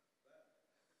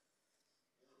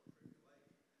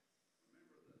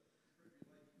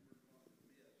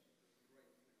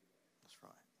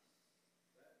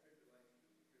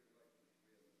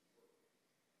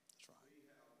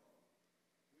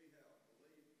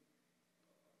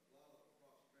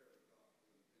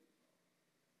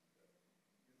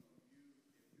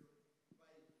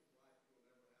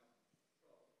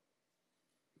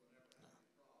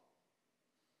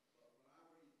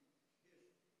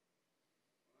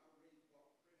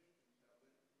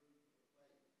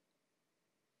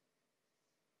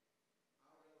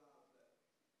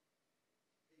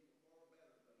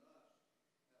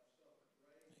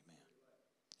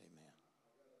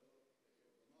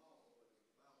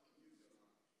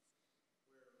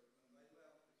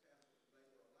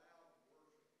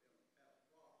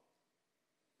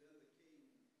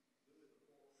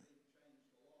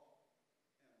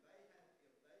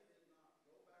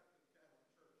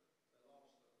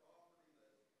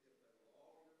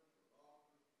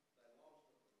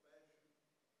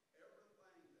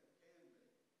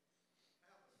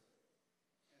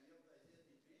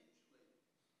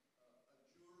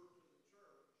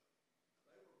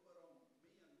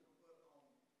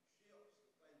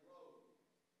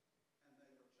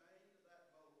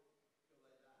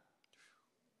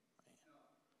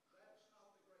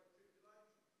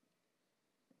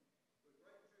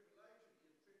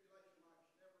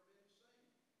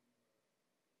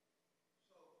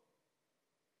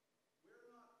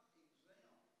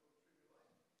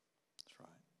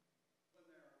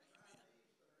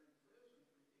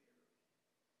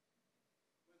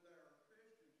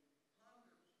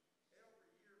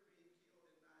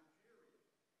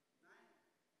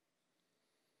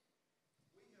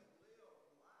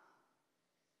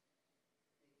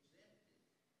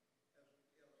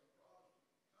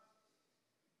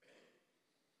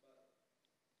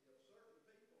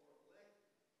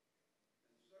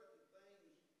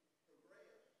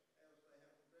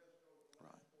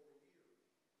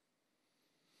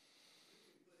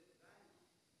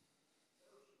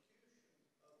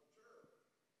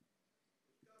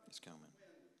 It's coming.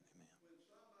 Amen. When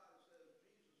somebody says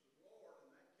Jesus is Lord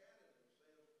and that candidate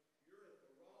says you're at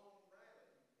the wrong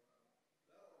rally,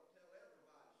 that'll tell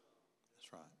everybody something.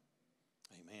 That's right.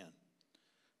 Amen.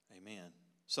 Amen.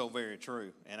 So very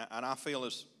true. And I feel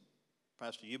as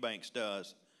Pastor Eubanks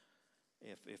does,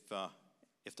 if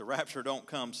the rapture don't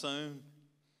come soon,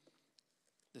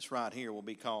 this right here will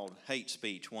be called hate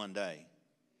speech one day.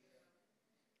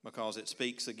 Because it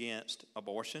speaks against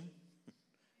abortion.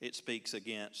 It speaks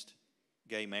against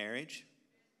gay marriage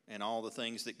and all the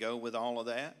things that go with all of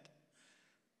that.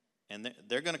 And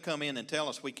they're going to come in and tell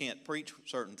us we can't preach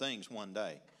certain things one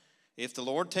day. If the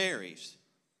Lord tarries,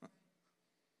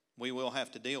 we will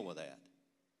have to deal with that.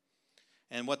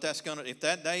 And what that's going to, if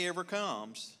that day ever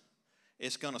comes,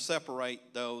 it's going to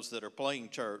separate those that are playing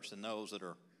church and those that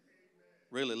are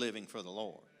really living for the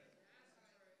Lord.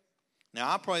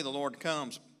 Now, I pray the Lord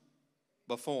comes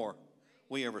before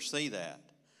we ever see that.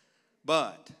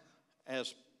 But,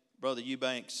 as Brother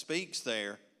Eubanks speaks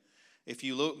there, if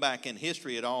you look back in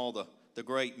history at all the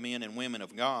great men and women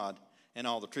of God and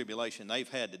all the tribulation they've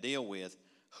had to deal with,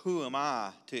 who am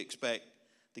I to expect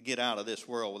to get out of this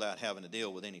world without having to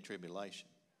deal with any tribulation?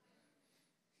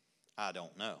 I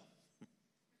don't know.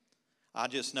 I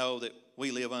just know that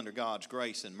we live under God's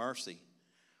grace and mercy.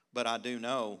 But I do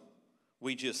know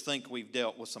we just think we've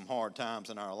dealt with some hard times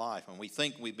in our life, and we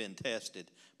think we've been tested,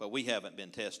 but we haven't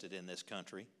been tested in this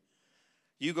country.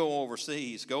 You go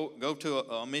overseas, go to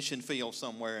a mission field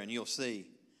somewhere, and you'll see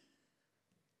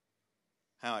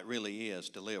how it really is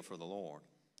to live for the Lord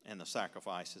and the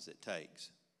sacrifices it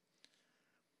takes.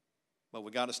 But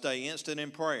we got to stay instant in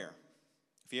prayer.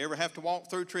 If you ever have to walk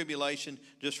through tribulation,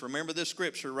 just remember this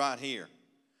scripture right here.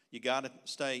 You got to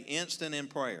stay instant in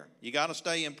prayer. You got to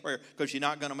stay in prayer because you're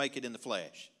not going to make it in the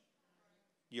flesh.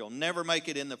 You'll never make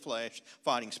it in the flesh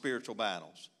fighting spiritual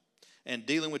battles. And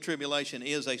dealing with tribulation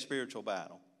is a spiritual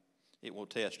battle. It will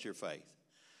test your faith.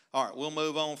 All right, we'll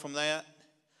move on from that.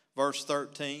 Verse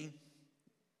 13.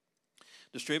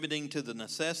 Distributing to the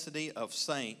necessity of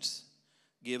saints,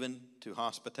 given to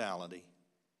hospitality.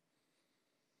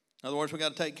 In other words, we've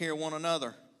got to take care of one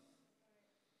another.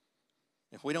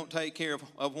 If we don't take care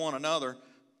of one another,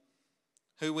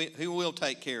 who will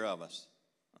take care of us?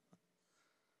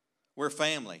 We're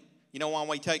family. You know why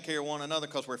we take care of one another?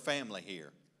 Because we're family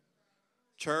here.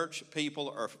 Church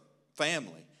people are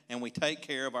family, and we take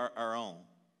care of our own.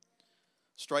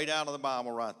 Straight out of the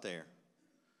Bible right there.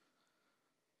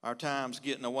 Our time's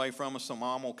getting away from us, so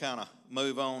Mom will kind of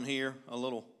move on here a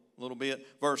little bit.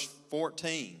 Verse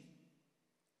 14.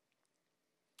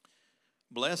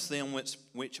 Bless them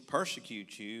which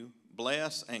persecute you,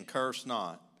 bless and curse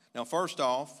not. Now, first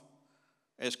off,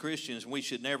 as Christians, we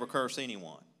should never curse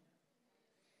anyone.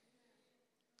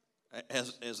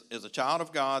 As a child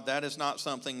of God, that is not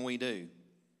something we do.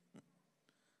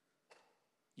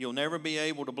 You'll never be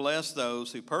able to bless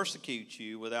those who persecute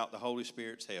you without the Holy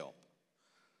Spirit's help.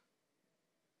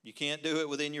 You can't do it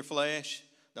within your flesh.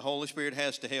 The Holy Spirit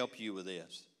has to help you with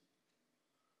this.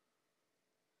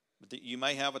 But you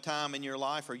may have a time in your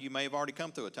life, or you may have already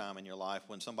come through a time in your life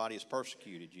when somebody has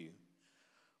persecuted you.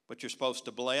 But you're supposed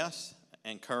to bless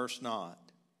and curse not.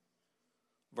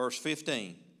 Verse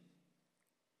 15.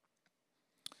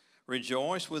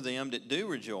 Rejoice with them that do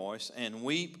rejoice, and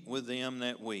weep with them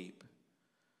that weep.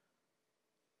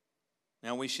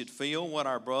 Now we should feel what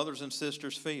our brothers and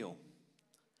sisters feel.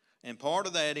 And part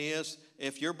of that is,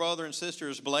 if your brother and sister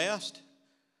is blessed,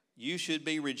 you should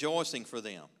be rejoicing for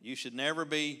them. You should never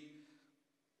be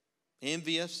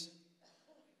envious.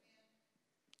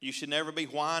 You should never be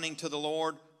whining to the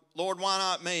Lord, Lord, why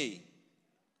not me?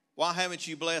 Why haven't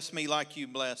you blessed me like you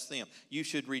blessed them? You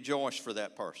should rejoice for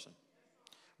that person.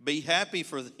 Be happy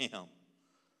for them.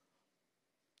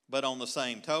 But on the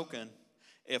same token,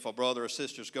 if a brother or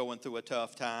sister is going through a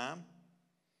tough time,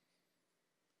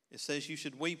 it says you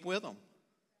should weep with them.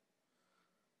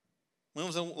 When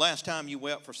was the last time you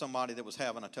wept for somebody that was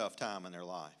having a tough time in their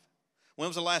life? When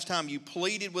was the last time you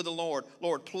pleaded with the Lord,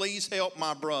 Lord, please help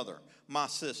my brother, my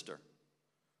sister?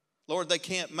 Lord, they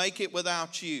can't make it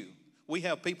without you. We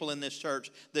have people in this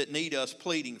church that need us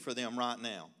pleading for them right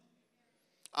now.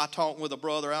 I talked with a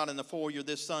brother out in the foyer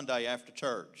this Sunday after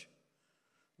church,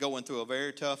 going through a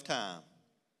very tough time,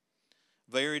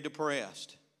 very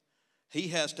depressed. He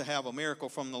has to have a miracle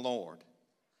from the Lord.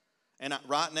 And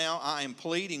right now I am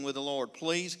pleading with the Lord,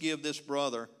 please give this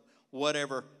brother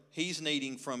whatever he's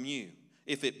needing from you,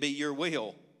 if it be your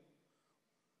will.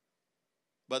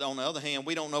 But on the other hand,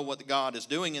 we don't know what God is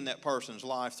doing in that person's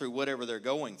life through whatever they're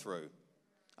going through.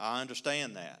 I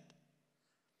understand that.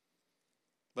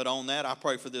 But on that, I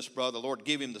pray for this brother. Lord,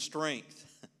 give him the strength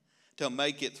to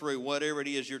make it through whatever it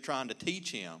is you're trying to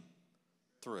teach him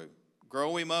through.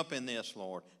 Grow him up in this,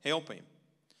 Lord. Help him.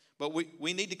 But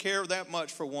we need to care that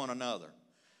much for one another.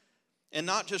 And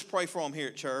not just pray for them here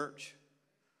at church.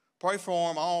 Pray for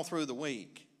them all through the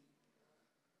week.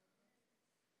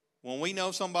 When we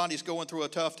know somebody's going through a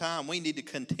tough time, we need to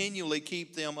continually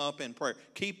keep them up in prayer.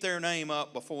 Keep their name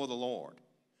up before the Lord.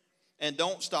 And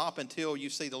don't stop until you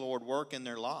see the Lord work in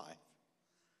their life.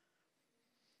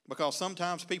 Because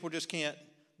sometimes people just can't,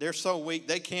 they're so weak,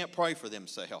 they can't pray for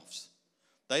themselves.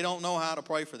 They don't know how to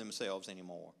pray for themselves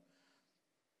anymore.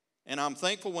 And I'm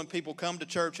thankful when people come to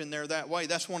church and they're that way.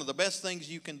 That's one of the best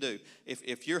things you can do.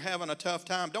 If you're having a tough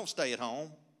time, don't stay at home.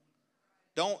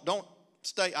 Don't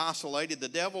stay isolated. The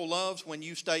devil loves when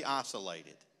you stay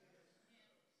isolated.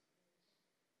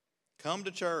 Come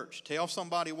to church. Tell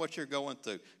somebody what you're going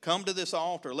through. Come to this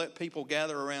altar. Let people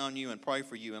gather around you and pray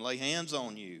for you and lay hands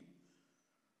on you.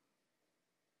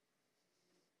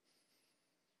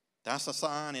 That's a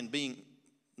sign in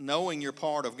knowing you're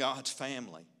part of God's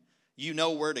family. You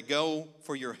know where to go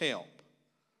for your help.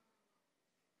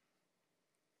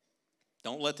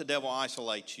 Don't let the devil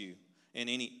isolate you in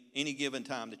any given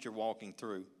time that you're walking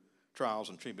through trials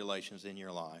and tribulations in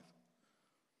your life.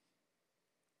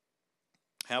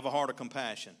 Have a heart of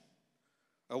compassion.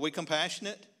 Are we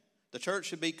compassionate? The church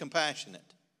should be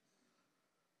compassionate.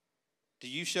 Do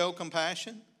you show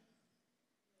compassion?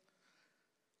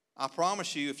 I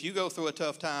promise you, if you go through a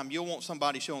tough time, you'll want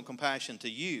somebody showing compassion to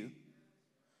you.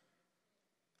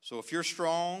 So if you're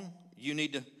strong, you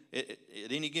need to,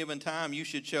 at any given time, you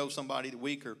should show somebody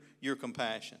weaker your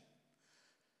compassion.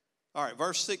 All right,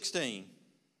 verse 16.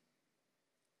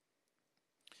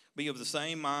 Be of the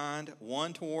same mind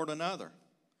one toward another.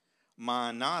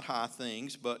 Mind not high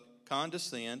things, but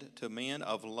condescend to men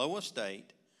of low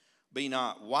estate. Be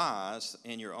not wise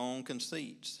in your own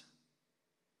conceits.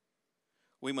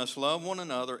 We must love one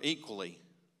another equally.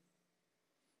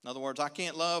 In other words, I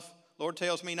can't love. Lord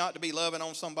tells me not to be loving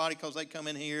on somebody because they come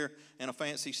in here in a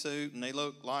fancy suit and they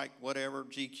look like whatever,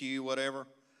 GQ, whatever.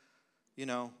 You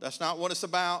know, that's not what it's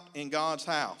about in God's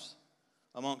house,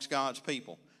 amongst God's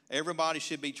people. Everybody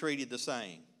should be treated the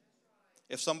same.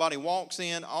 If somebody walks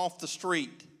in off the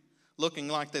street looking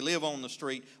like they live on the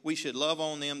street, we should love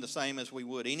on them the same as we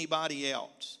would anybody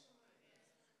else.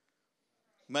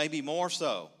 Maybe more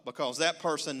so, because that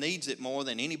person needs it more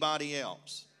than anybody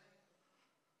else.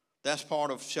 That's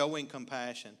part of showing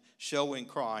compassion, showing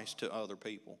Christ to other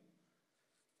people.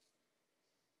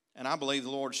 And I believe the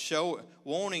Lord's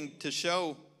wanting to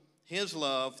show His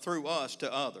love through us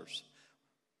to others.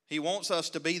 He wants us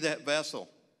to be that vessel.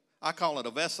 I call it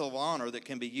a vessel of honor that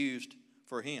can be used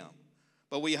for Him.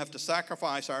 But we have to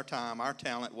sacrifice our time, our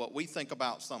talent, what we think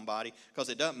about somebody, because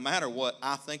it doesn't matter what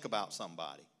I think about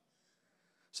somebody.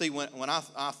 See, when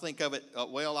I think of it,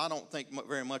 well, I don't think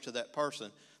very much of that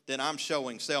person, then I'm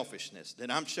showing selfishness. Then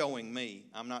I'm showing me.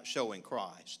 I'm not showing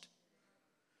Christ.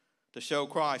 To show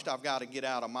Christ, I've got to get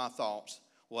out of my thoughts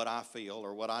what I feel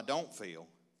or what I don't feel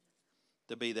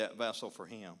to be that vessel for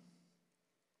Him.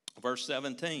 Verse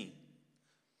 17.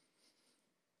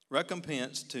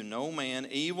 Recompense to no man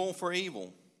evil for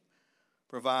evil.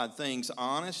 Provide things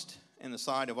honest in the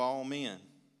sight of all men.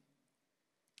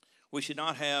 We should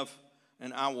not have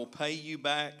an I will pay you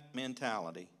back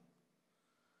mentality.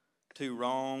 Two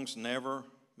wrongs never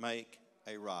make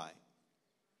a right.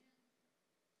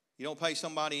 You don't pay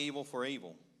somebody evil for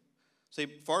evil. See,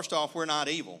 first off, we're not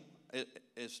evil.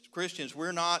 As Christians,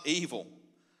 we're not evil.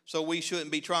 So we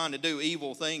shouldn't be trying to do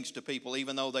evil things to people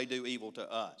even though they do evil to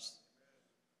us.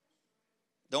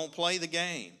 Don't play the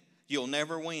game. You'll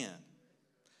never win.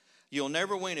 You'll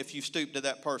never win if you stoop to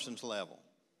that person's level.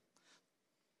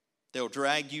 They'll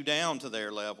drag you down to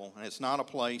their level, and it's not a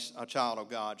place a child of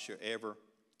God should ever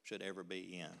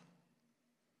be in.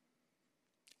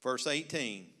 Verse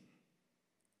 18.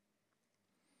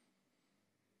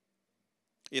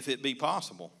 If it be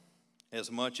possible, as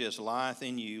much as lieth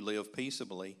in you, live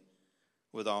peaceably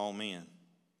with all men.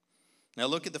 Now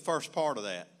look at the first part of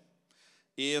that.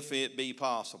 If it be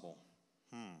possible.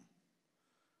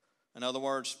 In other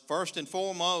words, first and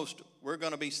foremost, we're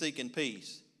going to be seeking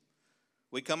peace.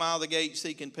 We come out of the gate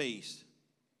seeking peace.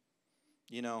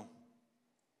 You know.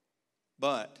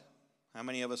 But how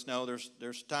many of us know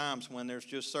there's times when there's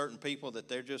just certain people that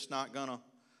they're just not going to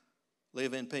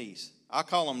live in peace. I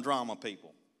call them drama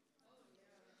people.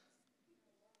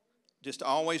 Just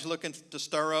always looking to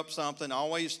stir up something,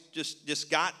 always just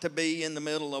got to be in the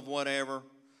middle of whatever,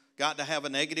 got to have a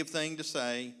negative thing to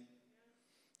say,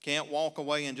 can't walk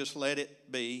away and just let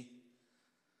it be.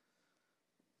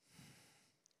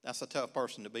 That's a tough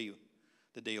person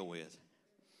to deal with.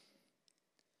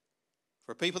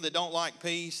 For people that don't like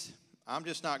peace, I'm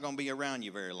just not going to be around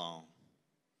you very long.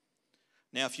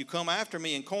 Now, if you come after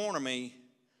me and corner me,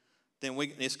 then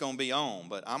it's going to be on.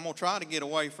 But I'm going to try to get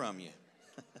away from you.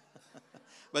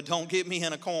 But don't get me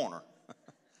in a corner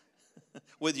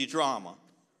with your drama.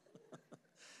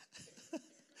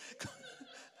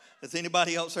 Has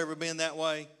anybody else ever been that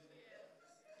way?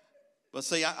 But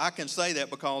see, I can say that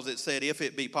because it said, if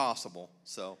it be possible.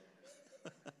 So,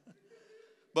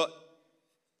 but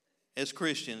as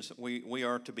Christians, we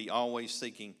are to be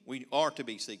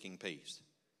seeking peace.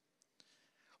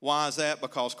 Why is that?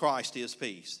 Because Christ is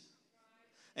peace.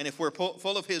 And if we're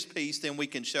full of His peace, then we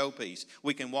can show peace.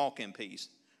 We can walk in peace.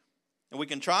 And we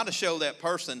can try to show that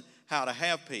person how to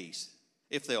have peace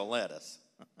if they'll let us.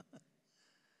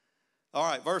 All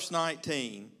right, verse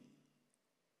 19.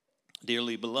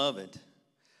 Dearly beloved,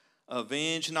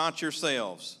 avenge not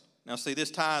yourselves. Now see,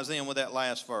 this ties in with that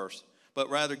last verse. But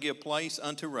rather give place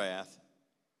unto wrath,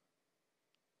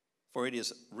 for it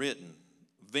is written,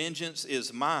 vengeance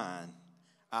is mine,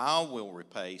 I will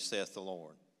repay, saith the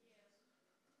Lord.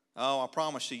 Oh, I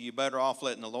promise you, you're better off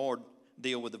letting the Lord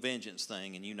deal with the vengeance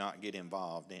thing and you not get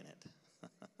involved in it.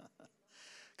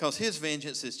 Because his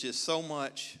vengeance is just so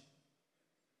much,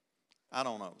 I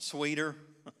don't know, sweeter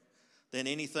than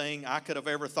anything I could have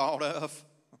ever thought of.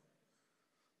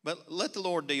 But let the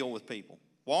Lord deal with people.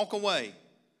 Walk away.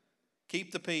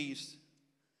 Keep the peace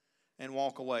and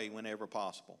walk away whenever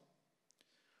possible.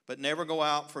 But never go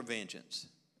out for vengeance.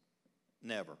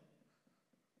 Never.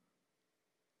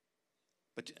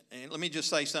 But and let me just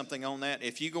say something on that.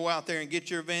 If you go out there and get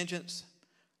your vengeance,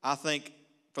 I think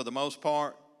for the most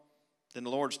part, then the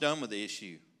Lord's done with the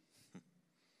issue.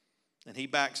 And he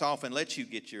backs off and lets you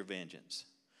get your vengeance.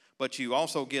 But you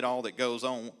also get all that goes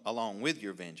on along with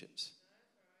your vengeance.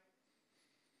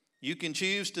 You can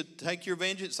choose to take your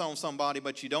vengeance on somebody,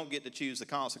 but you don't get to choose the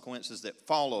consequences that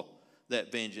follow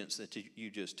that vengeance that you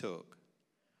just took.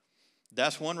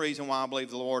 That's one reason why I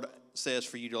believe the Lord says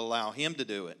for you to allow him to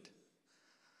do it.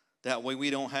 That way we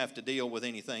don't have to deal with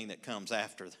anything that comes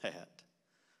after that.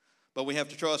 But we have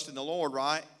to trust in the Lord,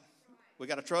 right? We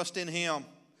got to trust in him.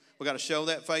 We got to show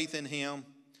that faith in him.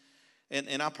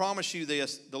 And I promise you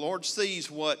this, the Lord sees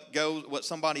what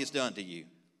somebody has done to you.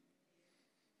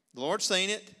 The Lord's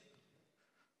seen it.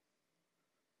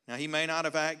 Now, he may not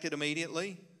have acted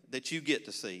immediately, that you get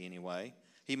to see anyway.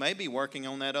 He may be working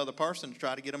on that other person to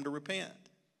try to get them to repent.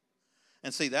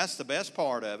 And see, that's the best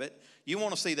part of it. You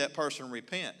want to see that person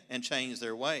repent and change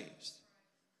their ways.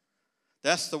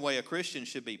 That's the way a Christian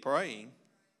should be praying.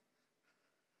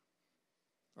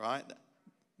 Right?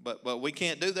 But we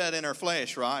can't do that in our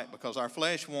flesh, right? Because our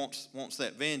flesh wants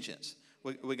that vengeance.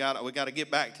 We got to get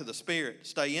back to the Spirit,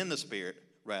 stay in the Spirit,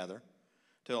 rather,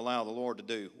 to allow the Lord to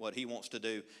do what he wants to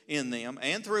do in them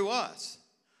and through us.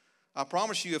 I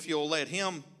promise you, if you'll let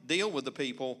him deal with the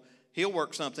people, he'll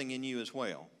work something in you as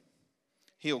well.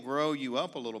 He'll grow you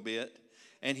up a little bit,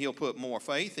 and he'll put more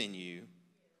faith in you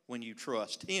when you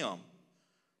trust him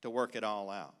to work it all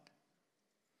out.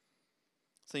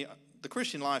 See, the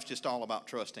Christian life is just all about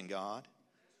trusting God,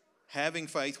 having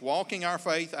faith, walking our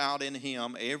faith out in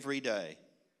him every day,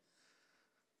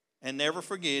 and never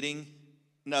forgetting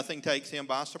nothing takes him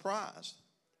by surprise.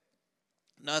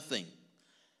 Nothing.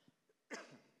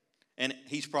 And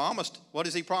he's promised, what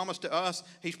has he promised to us?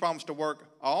 He's promised to work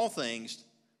all things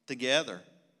together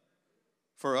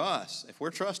for us. If we're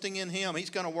trusting in him,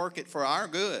 he's going to work it for our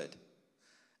good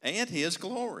and his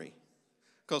glory.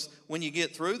 Because when you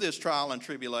get through this trial and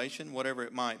tribulation, whatever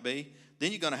it might be,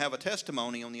 then you're going to have a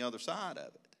testimony on the other side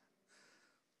of it.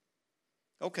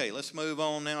 Okay, let's move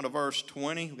on now to verse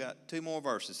 20. We've got 2 more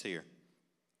verses here.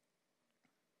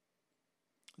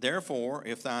 Therefore,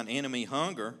 if thine enemy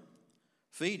hunger,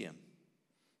 feed him.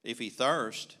 If he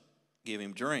thirst, give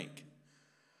him drink.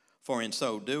 For in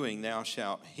so doing, thou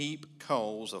shalt heap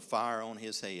coals of fire on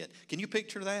his head. Can you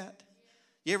picture that?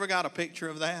 You ever got a picture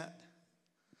of that?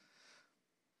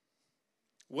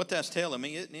 What that's telling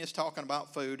me, it is talking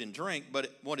about food and drink,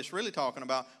 but what it's really talking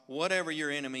about, whatever your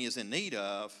enemy is in need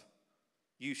of,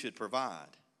 you should provide.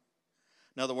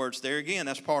 In other words, there again,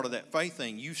 that's part of that faith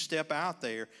thing. You step out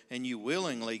there and you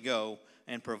willingly go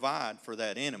and provide for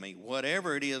that enemy,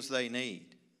 whatever it is they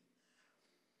need.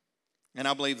 And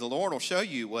I believe the Lord will show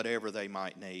you whatever they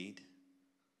might need.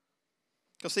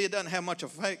 Because see, it doesn't have much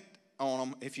effect on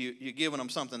them if you're giving them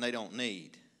something they don't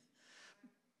need.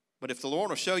 But if the Lord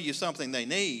will show you something they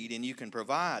need and you can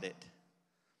provide it,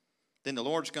 then the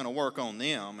Lord's going to work on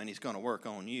them and he's going to work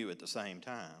on you at the same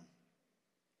time.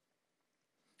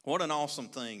 What an awesome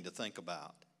thing to think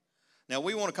about. Now,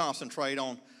 we want to concentrate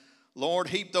on, Lord,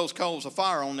 heap those coals of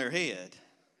fire on their head.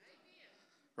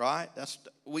 Right?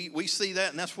 We see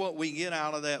that, and that's what we get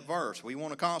out of that verse. We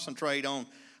want to concentrate on,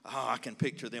 I can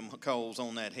picture them coals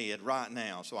on that head right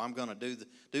now, so I'm going to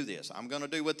do this. I'm going to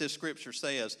do what this scripture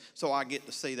says, so I get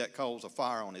to see that coals of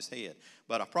fire on his head.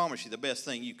 But I promise you, the best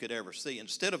thing you could ever see,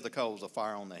 instead of the coals of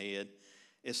fire on the head,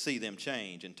 is see them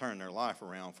change and turn their life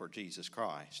around for Jesus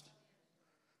Christ.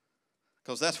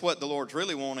 Because that's what the Lord's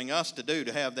really wanting us to do,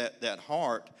 to have that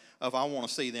heart of, I want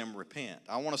to see them repent.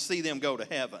 I want to see them go to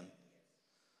heaven.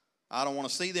 I don't want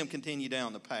to see them continue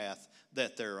down the path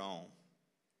that they're on.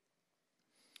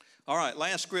 All right,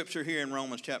 last scripture here in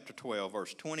Romans chapter 12,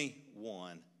 verse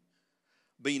 21.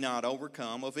 Be not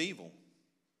overcome of evil,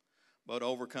 but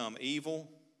overcome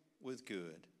evil with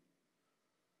good.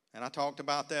 And I talked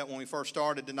about that when we first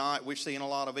started tonight. We're seeing a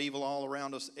lot of evil all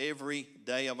around us every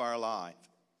day of our life.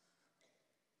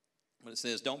 But it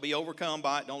says, don't be overcome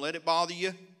by it. Don't let it bother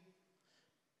you.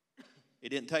 It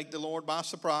didn't take the Lord by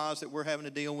surprise that we're having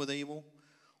to deal with evil.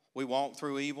 We walk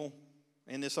through evil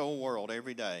in this old world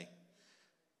every day.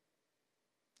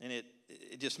 And it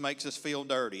just makes us feel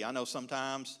dirty. I know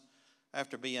sometimes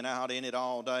after being out in it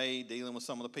all day, dealing with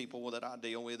some of the people that I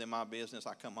deal with in my business,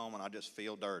 I come home and I just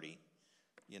feel dirty,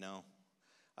 you know.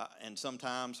 And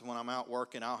sometimes when I'm out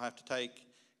working, I'll have to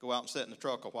go out and sit in the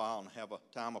truck a while and have a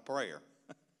time of prayer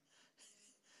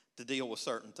to deal with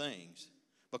certain things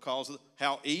because of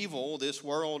how evil this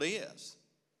world is.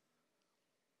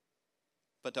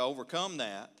 But to overcome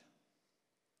that,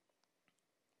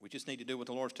 we just need to do what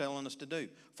the Lord's telling us to do.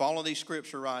 Follow these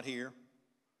scriptures right here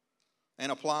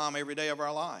and apply them every day of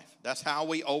our life. That's how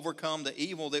we overcome the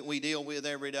evil that we deal with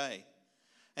every day.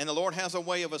 And the Lord has a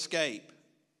way of escape.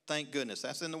 Thank goodness.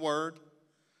 That's in the Word.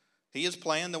 He has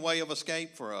planned the way of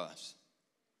escape for us.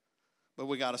 But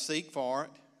we got to seek for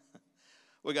it.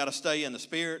 We got to stay in the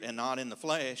Spirit and not in the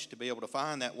flesh to be able to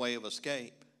find that way of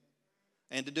escape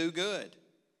and to do good.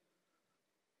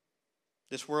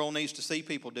 This world needs to see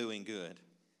people doing good.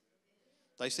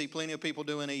 They see plenty of people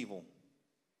doing evil.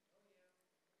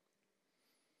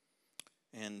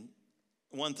 And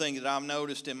one thing that I've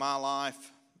noticed in my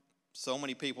life, so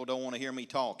many people don't want to hear me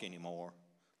talk anymore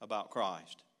about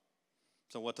Christ.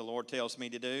 So what the Lord tells me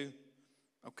to do,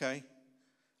 okay,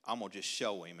 I'm going to just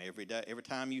show him every day. Every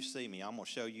time you see me, I'm going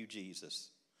to show you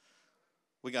Jesus.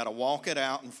 We got to walk it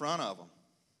out in front of them.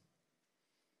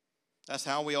 That's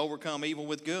how we overcome evil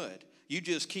with good. You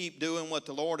just keep doing what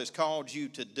the Lord has called you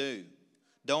to do.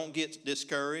 Don't get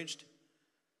discouraged.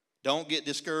 Don't get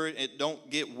discouraged. Don't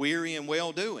get weary in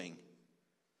well-doing.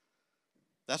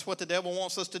 That's what the devil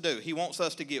wants us to do. He wants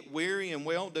us to get weary in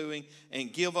well-doing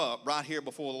and give up right here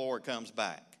before the Lord comes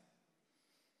back.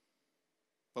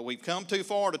 But we've come too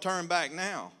far to turn back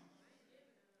now.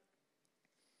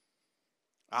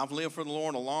 I've lived for the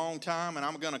Lord a long time, and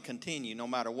I'm going to continue no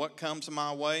matter what comes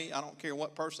my way. I don't care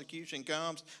what persecution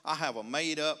comes. I have a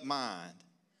made-up mind.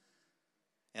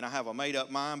 And I have a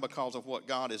made-up mind because of what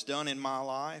God has done in my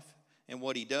life and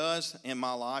what he does in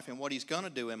my life and what he's going to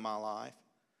do in my life.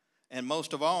 And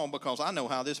most of all, because I know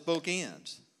how this book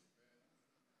ends.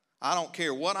 I don't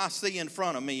care what I see in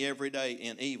front of me every day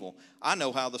in evil. I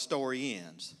know how the story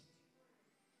ends.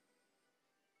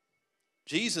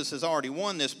 Jesus has already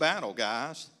won this battle,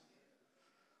 guys.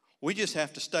 We just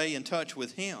have to stay in touch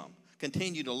with him.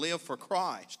 Continue to live for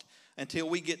Christ until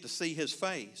we get to see his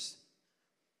face.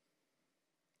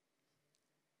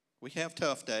 We have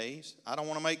tough days. I don't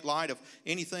want to make light of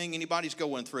anything anybody's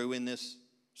going through in this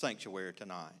sanctuary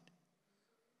tonight.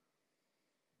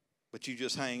 But you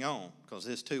just hang on, because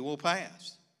this too will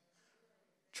pass.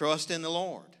 Trust in the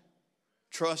Lord.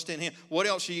 Trust in him. What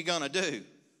else are you going to do?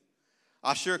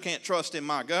 I sure can't trust in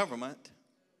my government.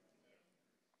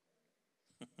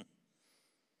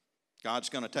 God's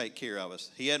going to take care of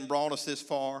us. He hadn't brought us this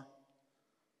far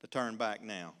to turn back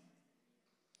now.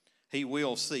 He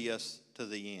will see us to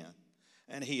the end.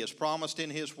 And he has promised in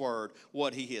his word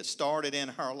what he has started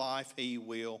in our life, he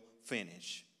will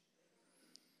finish.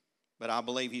 But I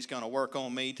believe he's going to work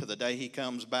on me to the day he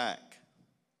comes back.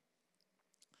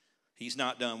 He's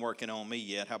not done working on me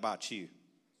yet. How about you?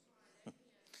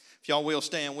 If y'all will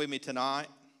stand with me tonight.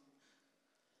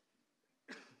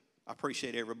 I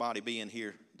appreciate everybody being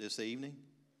here this evening.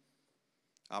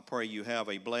 I pray you have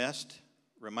a blessed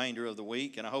remainder of the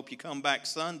week, and I hope you come back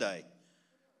Sunday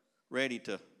ready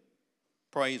to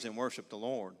praise and worship the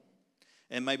Lord.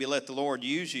 And maybe let the Lord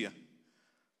use you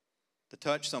to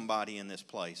touch somebody in this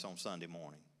place on Sunday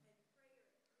morning.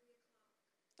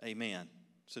 Amen.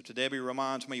 Sister Debbie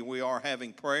reminds me we are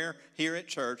having prayer here at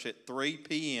church at 3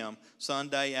 p.m.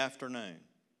 Sunday afternoon.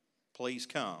 Please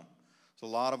come. There's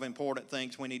a lot of important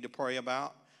things we need to pray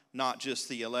about, not just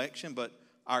the election, but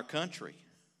our country.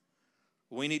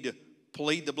 We need to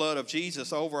plead the blood of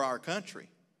Jesus over our country.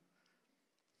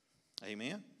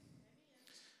 Amen.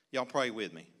 Y'all pray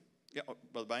with me. Yeah,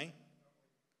 Brother Bain?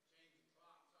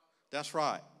 That's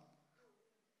right.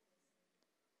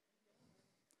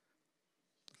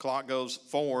 The clock goes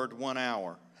forward 1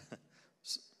 hour.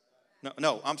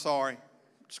 No, I'm sorry.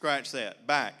 Scratch that.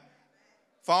 Back.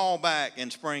 Fall back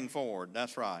and spring forward.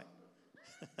 That's right.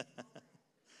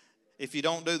 If you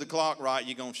don't do the clock right,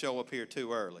 you're going to show up here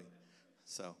too early.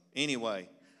 So, anyway.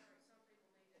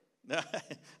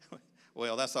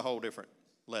 Well, that's a whole different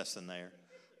lesson there.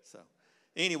 So,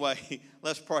 anyway,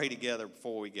 let's pray together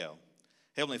before we go.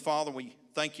 Heavenly Father, we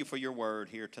thank you for your word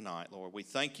here tonight, Lord. We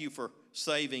thank you for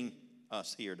saving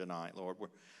us here tonight, Lord.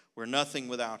 We're nothing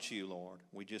without you, Lord.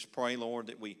 We just pray, Lord,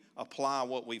 that we apply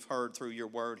what we've heard through your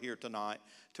word here tonight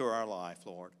to our life,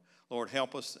 Lord. Lord,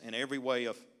 help us in every way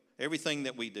of everything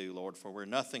that we do, Lord, for we're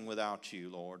nothing without you,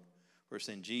 Lord. For it's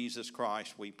in Jesus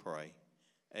Christ we pray.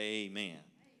 Amen.